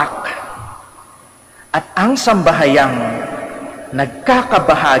magkakawatak-watak. At ang sambahayang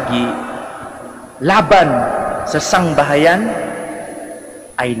nagkakabahagi laban sa sangbahayan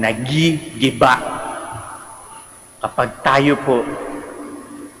ay nagigiba. Kapag tayo po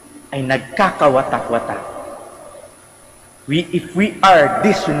ay nagkakawatak-watak. If we are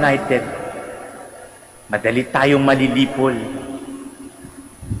disunited, madali tayong malilipol.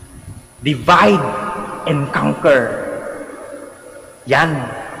 Divide and conquer. Yan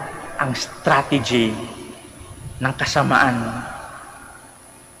ang strategy ng kasamaan.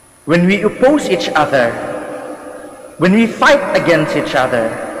 When we oppose each other, when we fight against each other,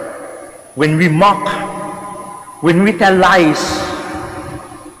 when we mock, when we tell lies,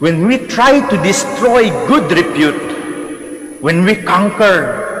 when we try to destroy good repute, when we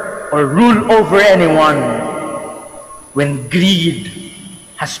conquer or rule over anyone, when greed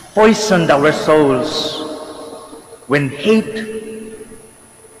has poisoned our souls, when hate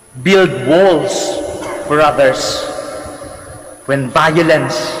build walls for others, when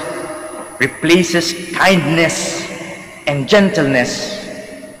violence replaces kindness and gentleness,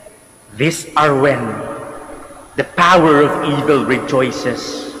 these are when the power of evil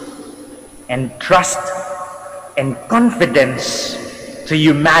rejoices, and trust and confidence to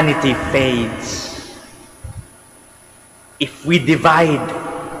humanity fades. If we divide,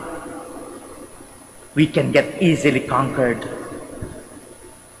 we can get easily conquered.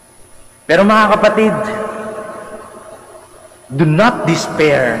 Pero mga kapatid, do not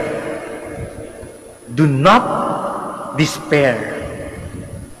despair. Do not despair.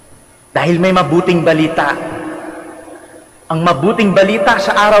 Dahil may mabuting balita. Ang mabuting balita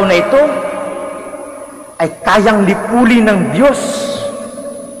sa araw na ito ay kayang lipulin ng Diyos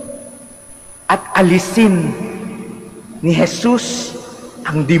at alisin ni Jesus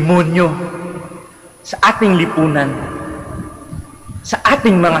ang demonyo sa ating lipunan, sa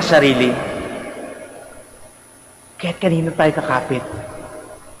ating mga sarili. Kaya't kanino tayo kakapit?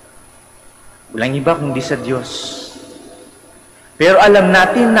 Walang iba kundi sa Diyos. Pero alam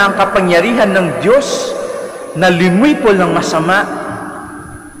natin na ang kapangyarihan ng Diyos na lumipol ng masama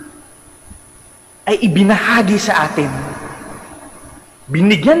ay ibinahagi sa atin.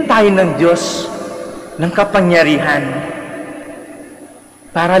 Binigyan tayo ng Diyos ng kapangyarihan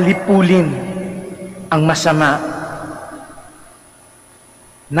para lipulin ang masama.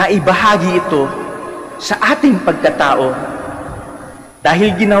 Naibahagi ito sa ating pagkatao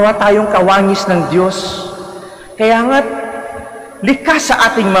dahil ginawa tayong kawangis ng Diyos. Kaya nga't likas sa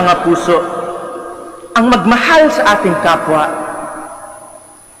ating mga puso ang magmahal sa ating kapwa.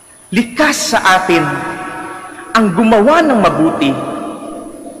 Likas sa atin ang gumawa ng mabuti.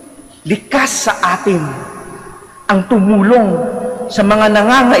 Likas sa atin ang tumulong sa mga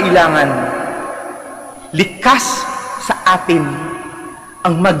nangangailangan. Likas sa atin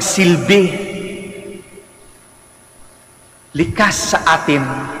ang magsilbi. Likas sa atin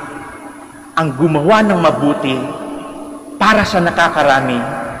ang gumawa ng mabuti para sa nakakarami.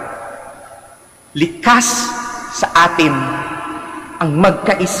 Likas sa atin ang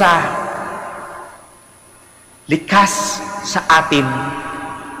magkaisa. Likas sa atin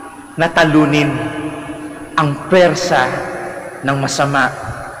na talunin ang pwersa ng masama.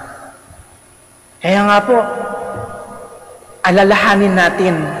 Kaya nga po, alalahanin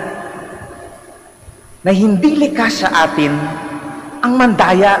natin na hindi likas sa atin ang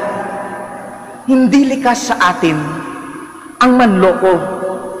mandaya, hindi likas sa atin ang manloko,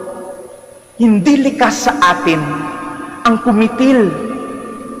 hindi likas sa atin ang kumitil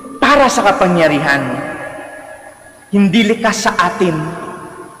para sa kapangyarihan, hindi likas sa atin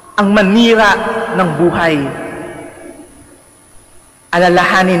ang manira ng buhay.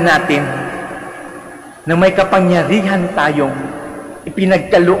 Alalahanin natin na may kapangyarihan tayong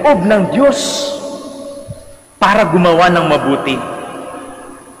ipinagkaloob ng Diyos para gumawa ng mabuti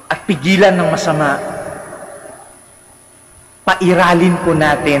at pigilan ng masama. Pairalin po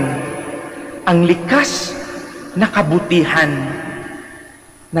natin ang likas na kabutihan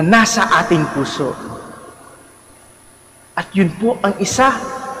na nasa ating puso. At yun po ang isa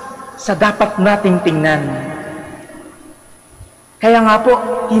sa dapat nating tingnan. Kaya nga po,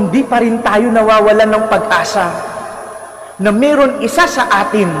 hindi pa rin tayo nawawalan ng pag-asa na meron isa sa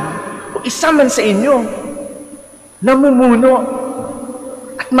atin o isa man sa inyo namumuno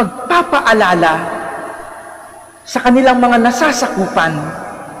at magpapaalala sa kanilang mga nasasakupan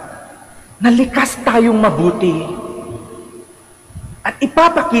na likas tayong mabuti at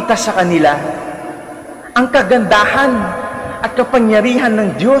ipapakita sa kanila ang kagandahan at kapangyarihan ng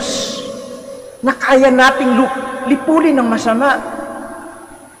Diyos na kaya nating lipulin ng masama,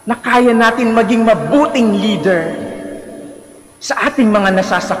 na kaya natin maging mabuting leader sa ating mga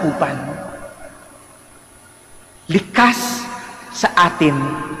nasasakupan. Likas sa atin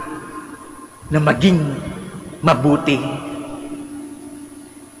na maging mabuti.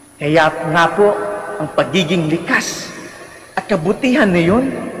 Kaya nga po, ang pagiging likas at kabutihan na yun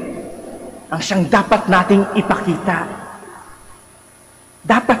ang siyang dapat nating ipakita.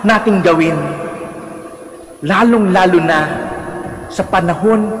 Dapat nating gawin, lalong-lalo na sa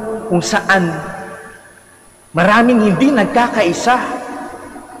panahon kung saan maraming hindi nagkakaisa,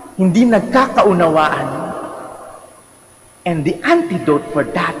 hindi nagkakaunawaan. And the antidote for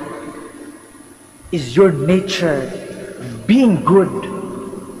that is your nature of being good,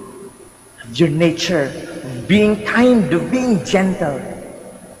 of your nature of being kind, of being gentle,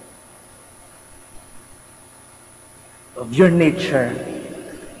 of your nature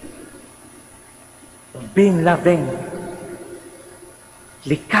of being loving.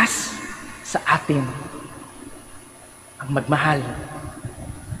 Likas sa atin ang magmahal,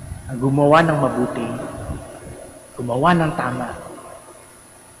 ang gumawa ng mabuti, gumawa ng tama.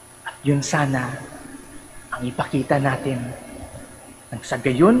 At yun sana ang ipakita natin nang sa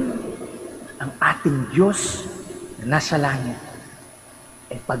gayon ang ating Diyos na nasa langit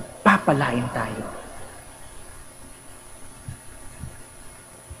ay pagpapalain tayo.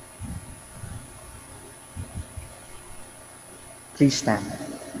 Please stand.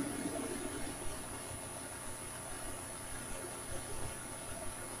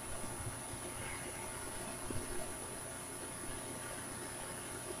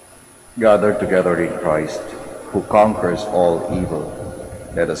 Gathered together in Christ, who conquers all evil,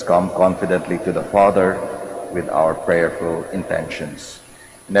 let us come confidently to the Father with our prayerful intentions.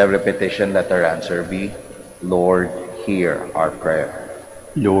 In every petition, let our answer be, Lord, hear our prayer.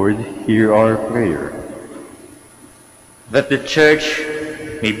 Lord, hear our prayer. that the Church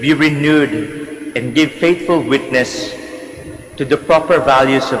may be renewed and give faithful witness to the proper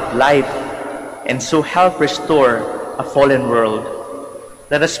values of life and so help restore a fallen world.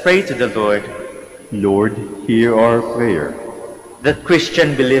 Let us pray to the Lord. Lord, hear our prayer. That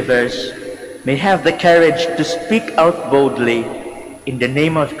Christian believers may have the courage to speak out boldly in the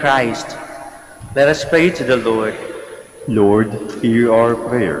name of Christ. Let us pray to the Lord. Lord, hear our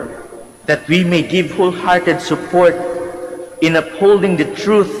prayer. That we may give wholehearted support in upholding the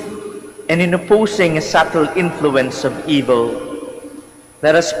truth and in opposing a subtle influence of evil.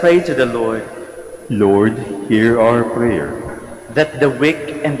 Let us pray to the Lord. Lord, hear our prayer. That the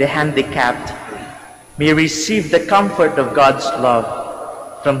weak and the handicapped may receive the comfort of God's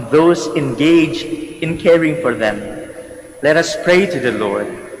love from those engaged in caring for them. Let us pray to the Lord.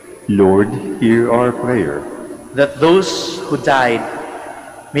 Lord, hear our prayer. That those who died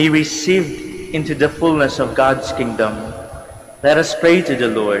may receive into the fullness of God's kingdom. Let us pray to the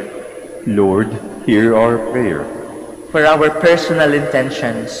Lord. Lord, hear our prayer. For our personal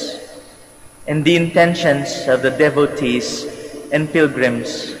intentions and the intentions of the devotees and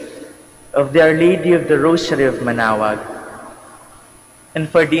pilgrims of the Our Lady of the Rosary of Manaoag, and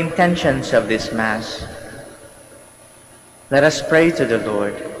for the intentions of this Mass, let us pray to the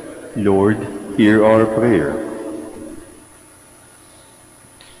Lord. Lord, hear our prayer.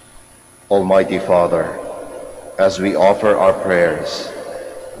 Almighty Father, as we offer our prayers,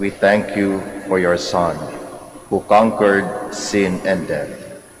 we thank you for your Son, who conquered sin and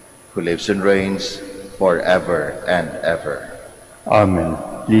death, who lives and reigns forever and ever. Amen.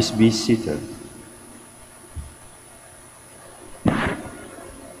 Please be seated.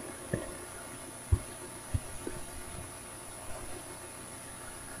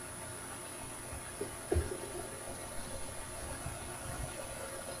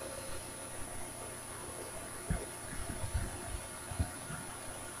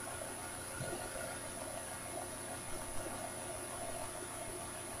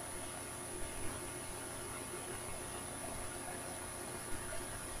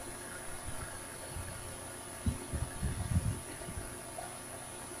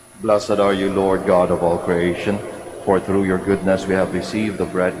 Blessed are you, Lord God of all creation, for through your goodness we have received the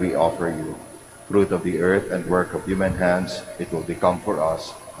bread we offer you. Fruit of the earth and work of human hands, it will become for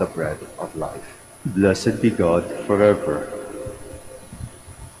us the bread of life. Blessed be God forever.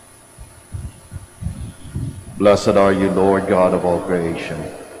 Blessed are you, Lord God of all creation,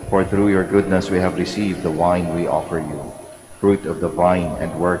 for through your goodness we have received the wine we offer you. Fruit of the vine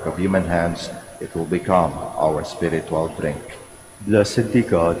and work of human hands, it will become our spiritual drink. Blessed be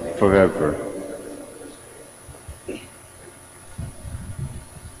God forever.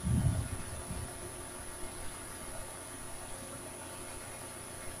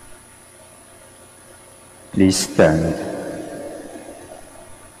 Please stand.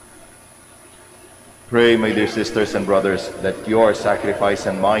 Pray, my dear sisters and brothers, that your sacrifice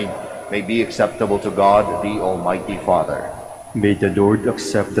and mine may be acceptable to God, the Almighty Father. May the Lord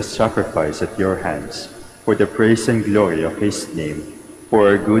accept the sacrifice at your hands, for the praise and glory of his name, for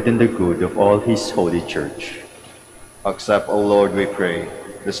our good and the good of all his holy church. Accept, O Lord, we pray,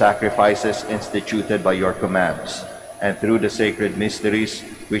 the sacrifices instituted by your commands, and through the sacred mysteries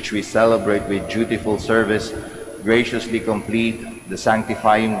which we celebrate with dutiful service, graciously complete the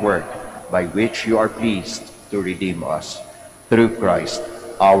sanctifying work by which you are pleased to redeem us. Through Christ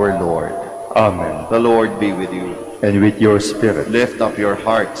our Lord. Amen. The Lord be with you. And with your spirit, Lift up your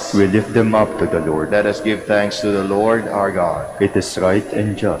hearts. we lift them up to the Lord. Let us give thanks to the Lord our God. It is right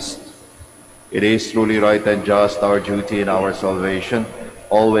and just. It is truly right and just, our duty and our salvation,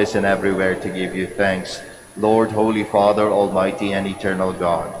 always and everywhere to give you thanks, Lord, Holy Father, Almighty and Eternal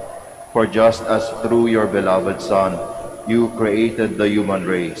God. For just as through your beloved Son you created the human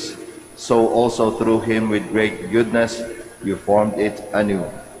race, so also through him with great goodness you formed it anew.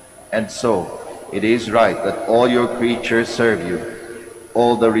 And so it is right that all your creatures serve you,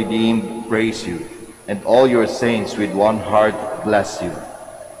 all the redeemed praise you, and all your saints with one heart bless you.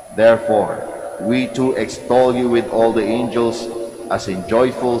 Therefore, we too extol you with all the angels, as in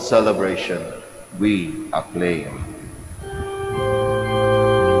joyful celebration we acclaim.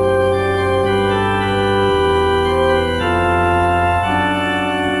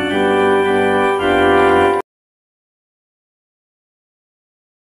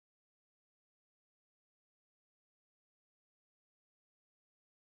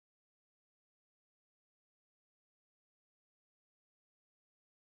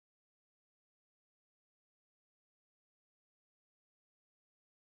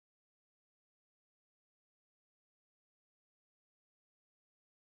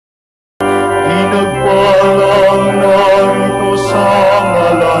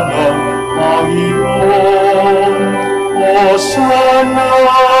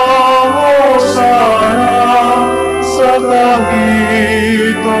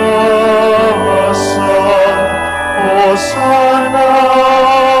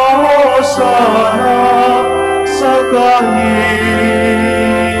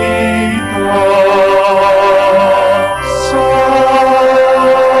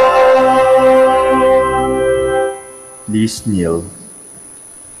 Please kneel.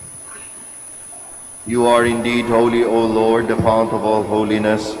 You are indeed holy, O Lord, the fount of all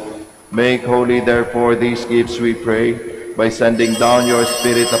holiness. Make holy, therefore, these gifts, we pray, by sending down your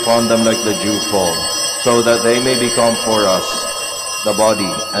Spirit upon them like the dewfall, so that they may become for us the body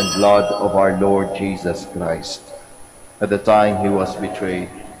and blood of our Lord Jesus Christ. At the time he was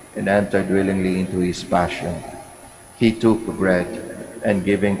betrayed and entered willingly into his passion, he took bread and,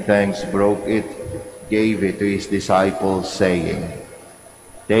 giving thanks, broke it, gave it to his disciples, saying,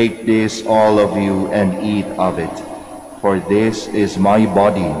 "Take this, all of you, and eat of it, for this is my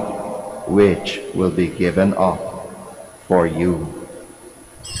body, which will be given up for you."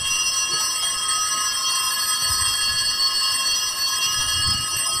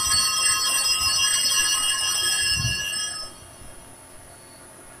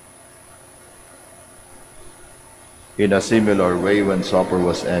 In a similar way, when supper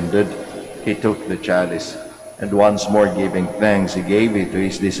was ended, he took the chalice, and once more giving thanks, he gave it to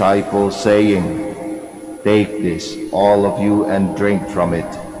his disciples, saying, "Take this, all of you, and drink from it,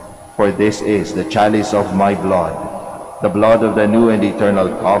 for this is the chalice of my blood, the blood of the new and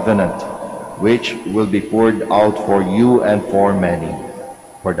eternal covenant, which will be poured out for you and for many,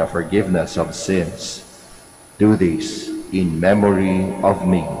 for the forgiveness of sins. Do this in memory of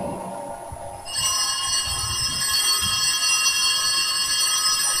me."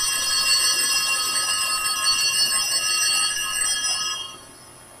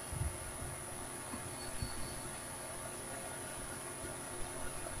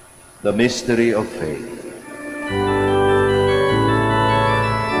 The mystery of faith.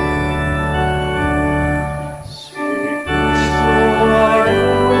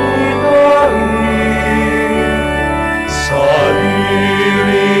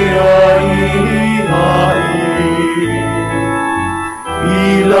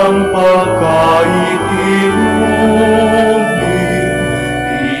 Bilang pagkaitinumi,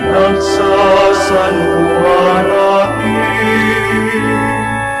 pinagsasaluhan natin,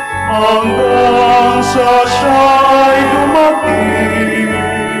 hanggang sa siya'y dumating,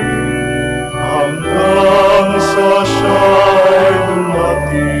 hanggang sa siya'y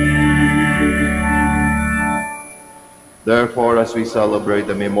dumating. Therefore, as we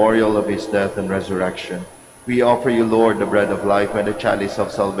celebrate the memorial of his death and resurrection, we offer you, Lord, the bread of life and the chalice of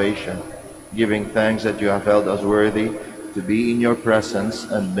salvation, giving thanks that you have held us worthy to be in your presence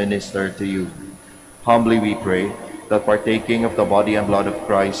and minister to you. Humbly we pray that, partaking of the body and blood of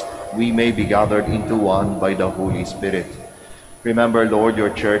Christ, we may be gathered into one by the Holy Spirit. Remember, Lord,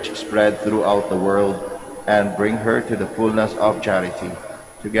 your church spread throughout the world, and bring her to the fullness of charity,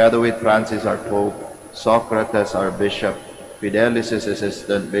 together with Francis our Pope, Socrates our Bishop, Fidelis his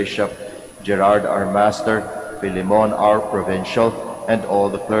Assistant Bishop, Gerard our Master, Philemon our Provincial, and all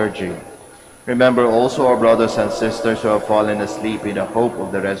the clergy. Remember also our brothers and sisters who have fallen asleep in the hope of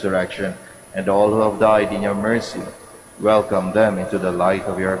the resurrection, and all who have died in your mercy. Welcome them into the light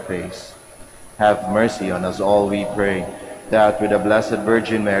of your face. Have mercy on us all, we pray, that with the Blessed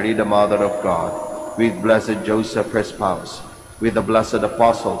Virgin Mary, the Mother of God, with Blessed Joseph, her spouse, with the blessed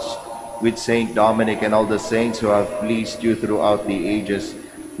apostles, with Saint Dominic and all the saints who have pleased you throughout the ages,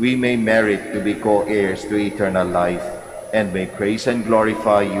 we may merit to be co-heirs to eternal life, and may praise and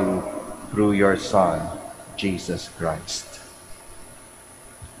glorify you through your Son, Jesus Christ.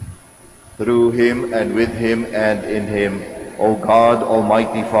 Through him, and with him, and in him, O God,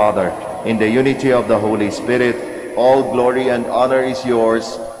 Almighty Father, in the unity of the Holy Spirit, all glory and honor is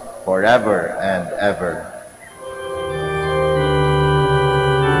yours forever and ever.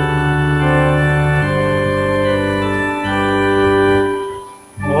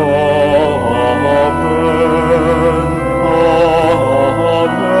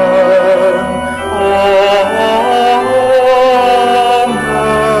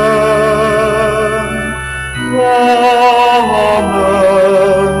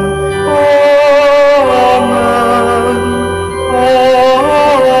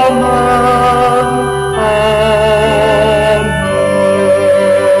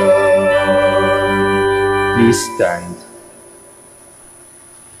 Stand.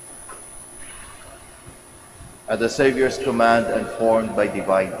 At the Savior's command and formed by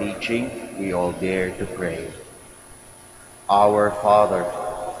divine teaching, we all dare to pray. Our Father,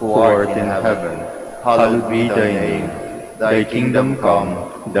 who art in heaven, hallowed be thy name. Thy kingdom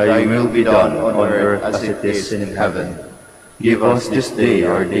come, thy will be done on earth as it is in heaven. Give us this day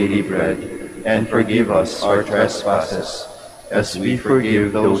our daily bread, and forgive us our trespasses, as we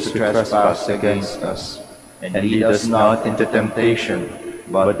forgive those who trespass against us. And lead us not into temptation,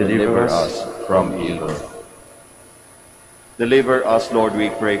 but deliver us from evil. Deliver us, Lord,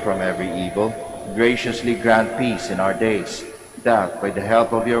 we pray, from every evil. graciously grant peace in our days, that by the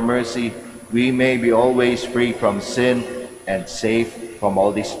help of your mercy we may be always free from sin and safe from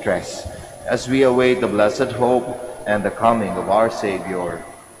all distress, as we await the blessed hope and the coming of our Savior,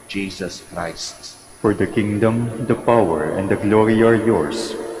 Jesus Christ. For the kingdom, the power, and the glory are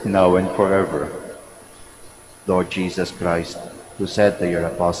yours, now and forever. Lord Jesus Christ, who said to your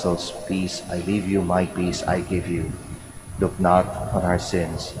apostles, "Peace I leave you, my peace I give you," look not on our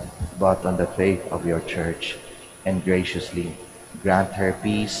sins, but on the faith of your Church, and graciously grant her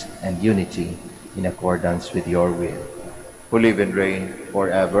peace and unity in accordance with your will, who live and reign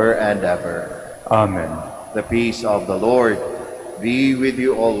forever and ever. Amen. The peace of the Lord be with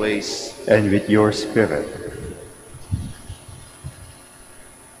you always. And with your spirit.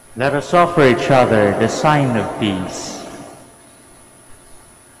 Let us offer each other the sign of peace.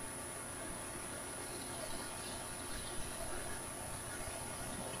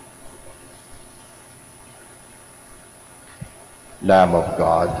 Lamb of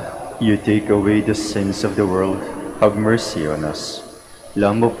God, You take away the sins of the world, have mercy on us.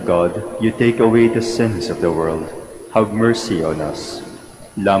 Lamb of God, you take away the sins of the world, have mercy on us.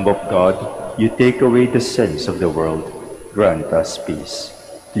 Lamb of God, you take away the sins of the world, grant us peace.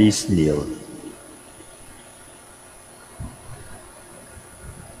 Please kneel.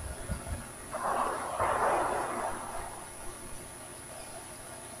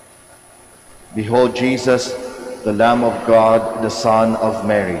 behold Jesus, the Lamb of God, the Son of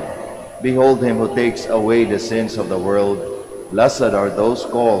Mary. Behold him who takes away the sins of the world. Blessed are those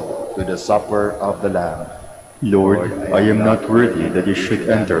called to the supper of the Lamb. Lord, I am not worthy that you should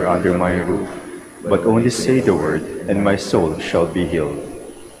enter under my roof, but only say the word, and my soul shall be healed.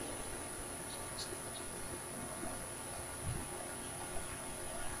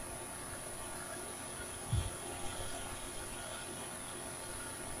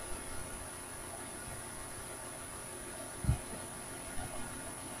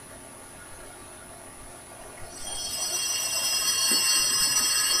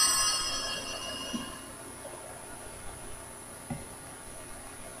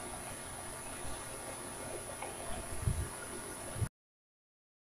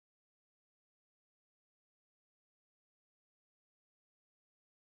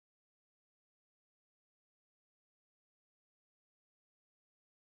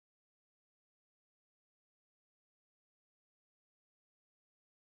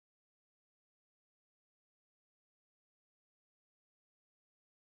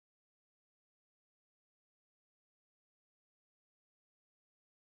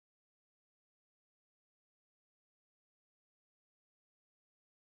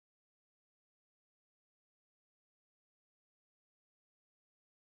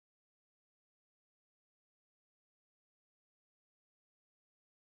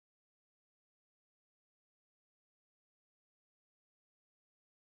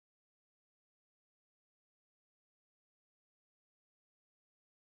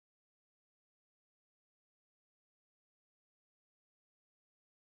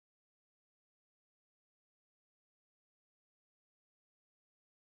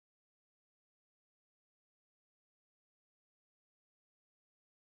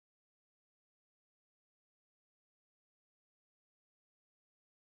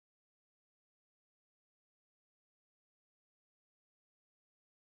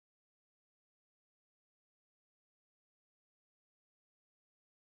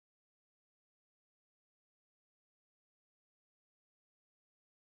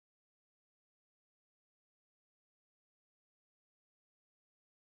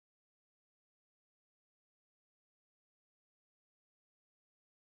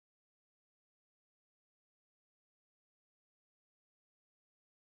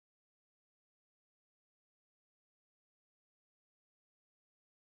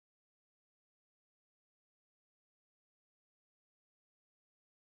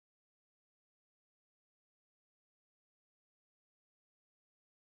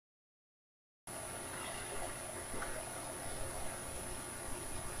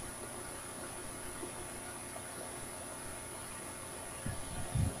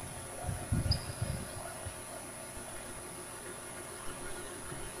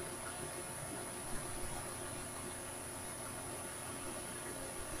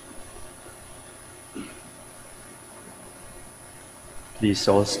 Please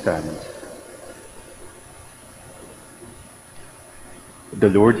all stand. The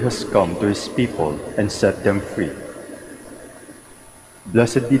Lord has come to his people and set them free.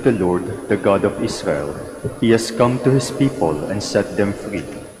 Blessed be the Lord, the God of Israel. He has come to his people and set them free.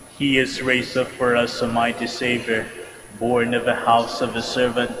 He has raised up for us a mighty Savior, born of the house of his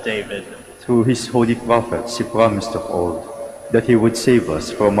servant David. Through his holy prophets he promised of old that he would save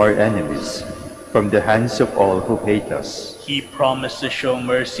us from our enemies, from the hands of all who hate us. He promised to show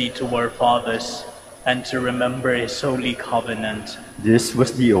mercy to our fathers and to remember his holy covenant. This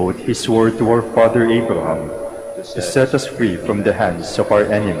was the oath he swore to our father Abraham, to set us free from the hands of our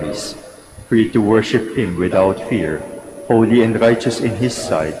enemies, free to worship him without fear, holy and righteous in his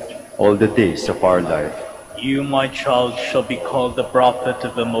sight all the days of our life. You, my child, shall be called the prophet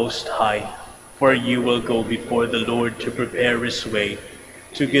of the Most High, for you will go before the Lord to prepare his way,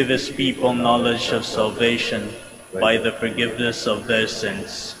 to give his people knowledge of salvation by the forgiveness of their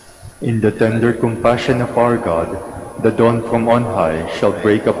sins. In the tender compassion of our God, the dawn from on high shall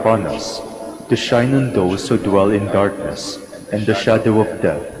break upon us, to shine on those who dwell in darkness and the shadow of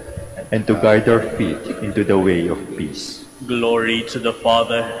death, and to guide our feet into the way of peace. Glory to the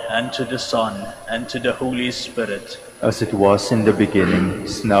Father, and to the Son, and to the Holy Spirit. As it was in the beginning,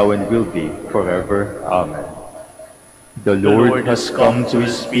 is now, and will be, forever. Amen. The Lord has come to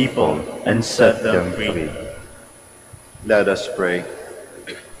his people and set them free. Let us pray.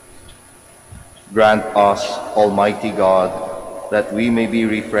 Grant us, Almighty God, that we may be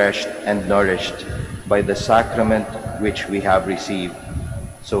refreshed and nourished by the sacrament which we have received,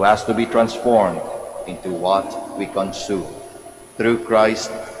 so as to be transformed into what we consume. Through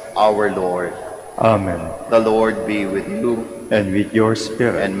Christ our Lord. Amen. The Lord be with you. And with your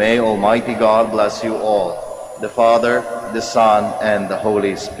spirit. And may Almighty God bless you all, the Father, the Son, and the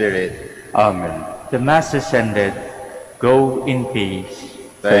Holy Spirit. Amen. The Mass is ended. Go in peace.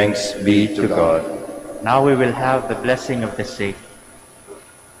 Thanks be to God. Now we will have the blessing of the sick.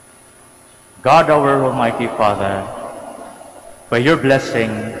 God, our Almighty Father, by your blessing,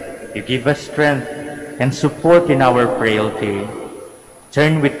 you give us strength and support in our frailty.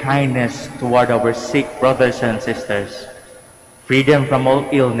 Turn with kindness toward our sick brothers and sisters. Free them from all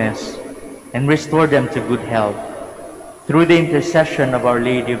illness and restore them to good health through the intercession of Our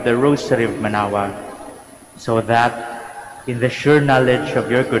Lady of the Rosary of Manaoag, so that, in the sure knowledge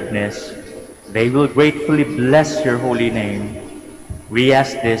of your goodness, they will gratefully bless your holy name. We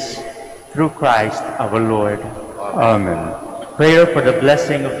ask this through Christ our Lord. Amen. Prayer for the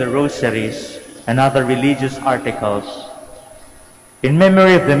blessing of the rosaries and other religious articles. In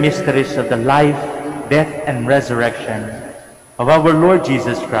memory of the mysteries of the life, death, and resurrection of our Lord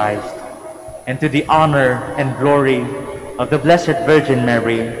Jesus Christ, and to the honor and glory of the Blessed Virgin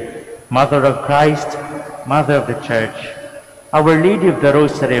Mary, Mother of Christ, Mother of the Church, Our Lady of the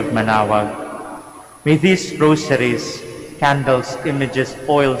Rosary of Manaoag, may these rosaries, candles, images,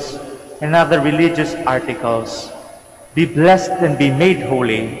 oils, and other religious articles be blessed and be made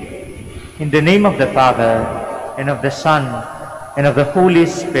holy. In the name of the Father, and of the Son, and of the Holy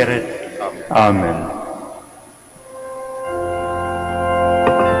Spirit. Amen.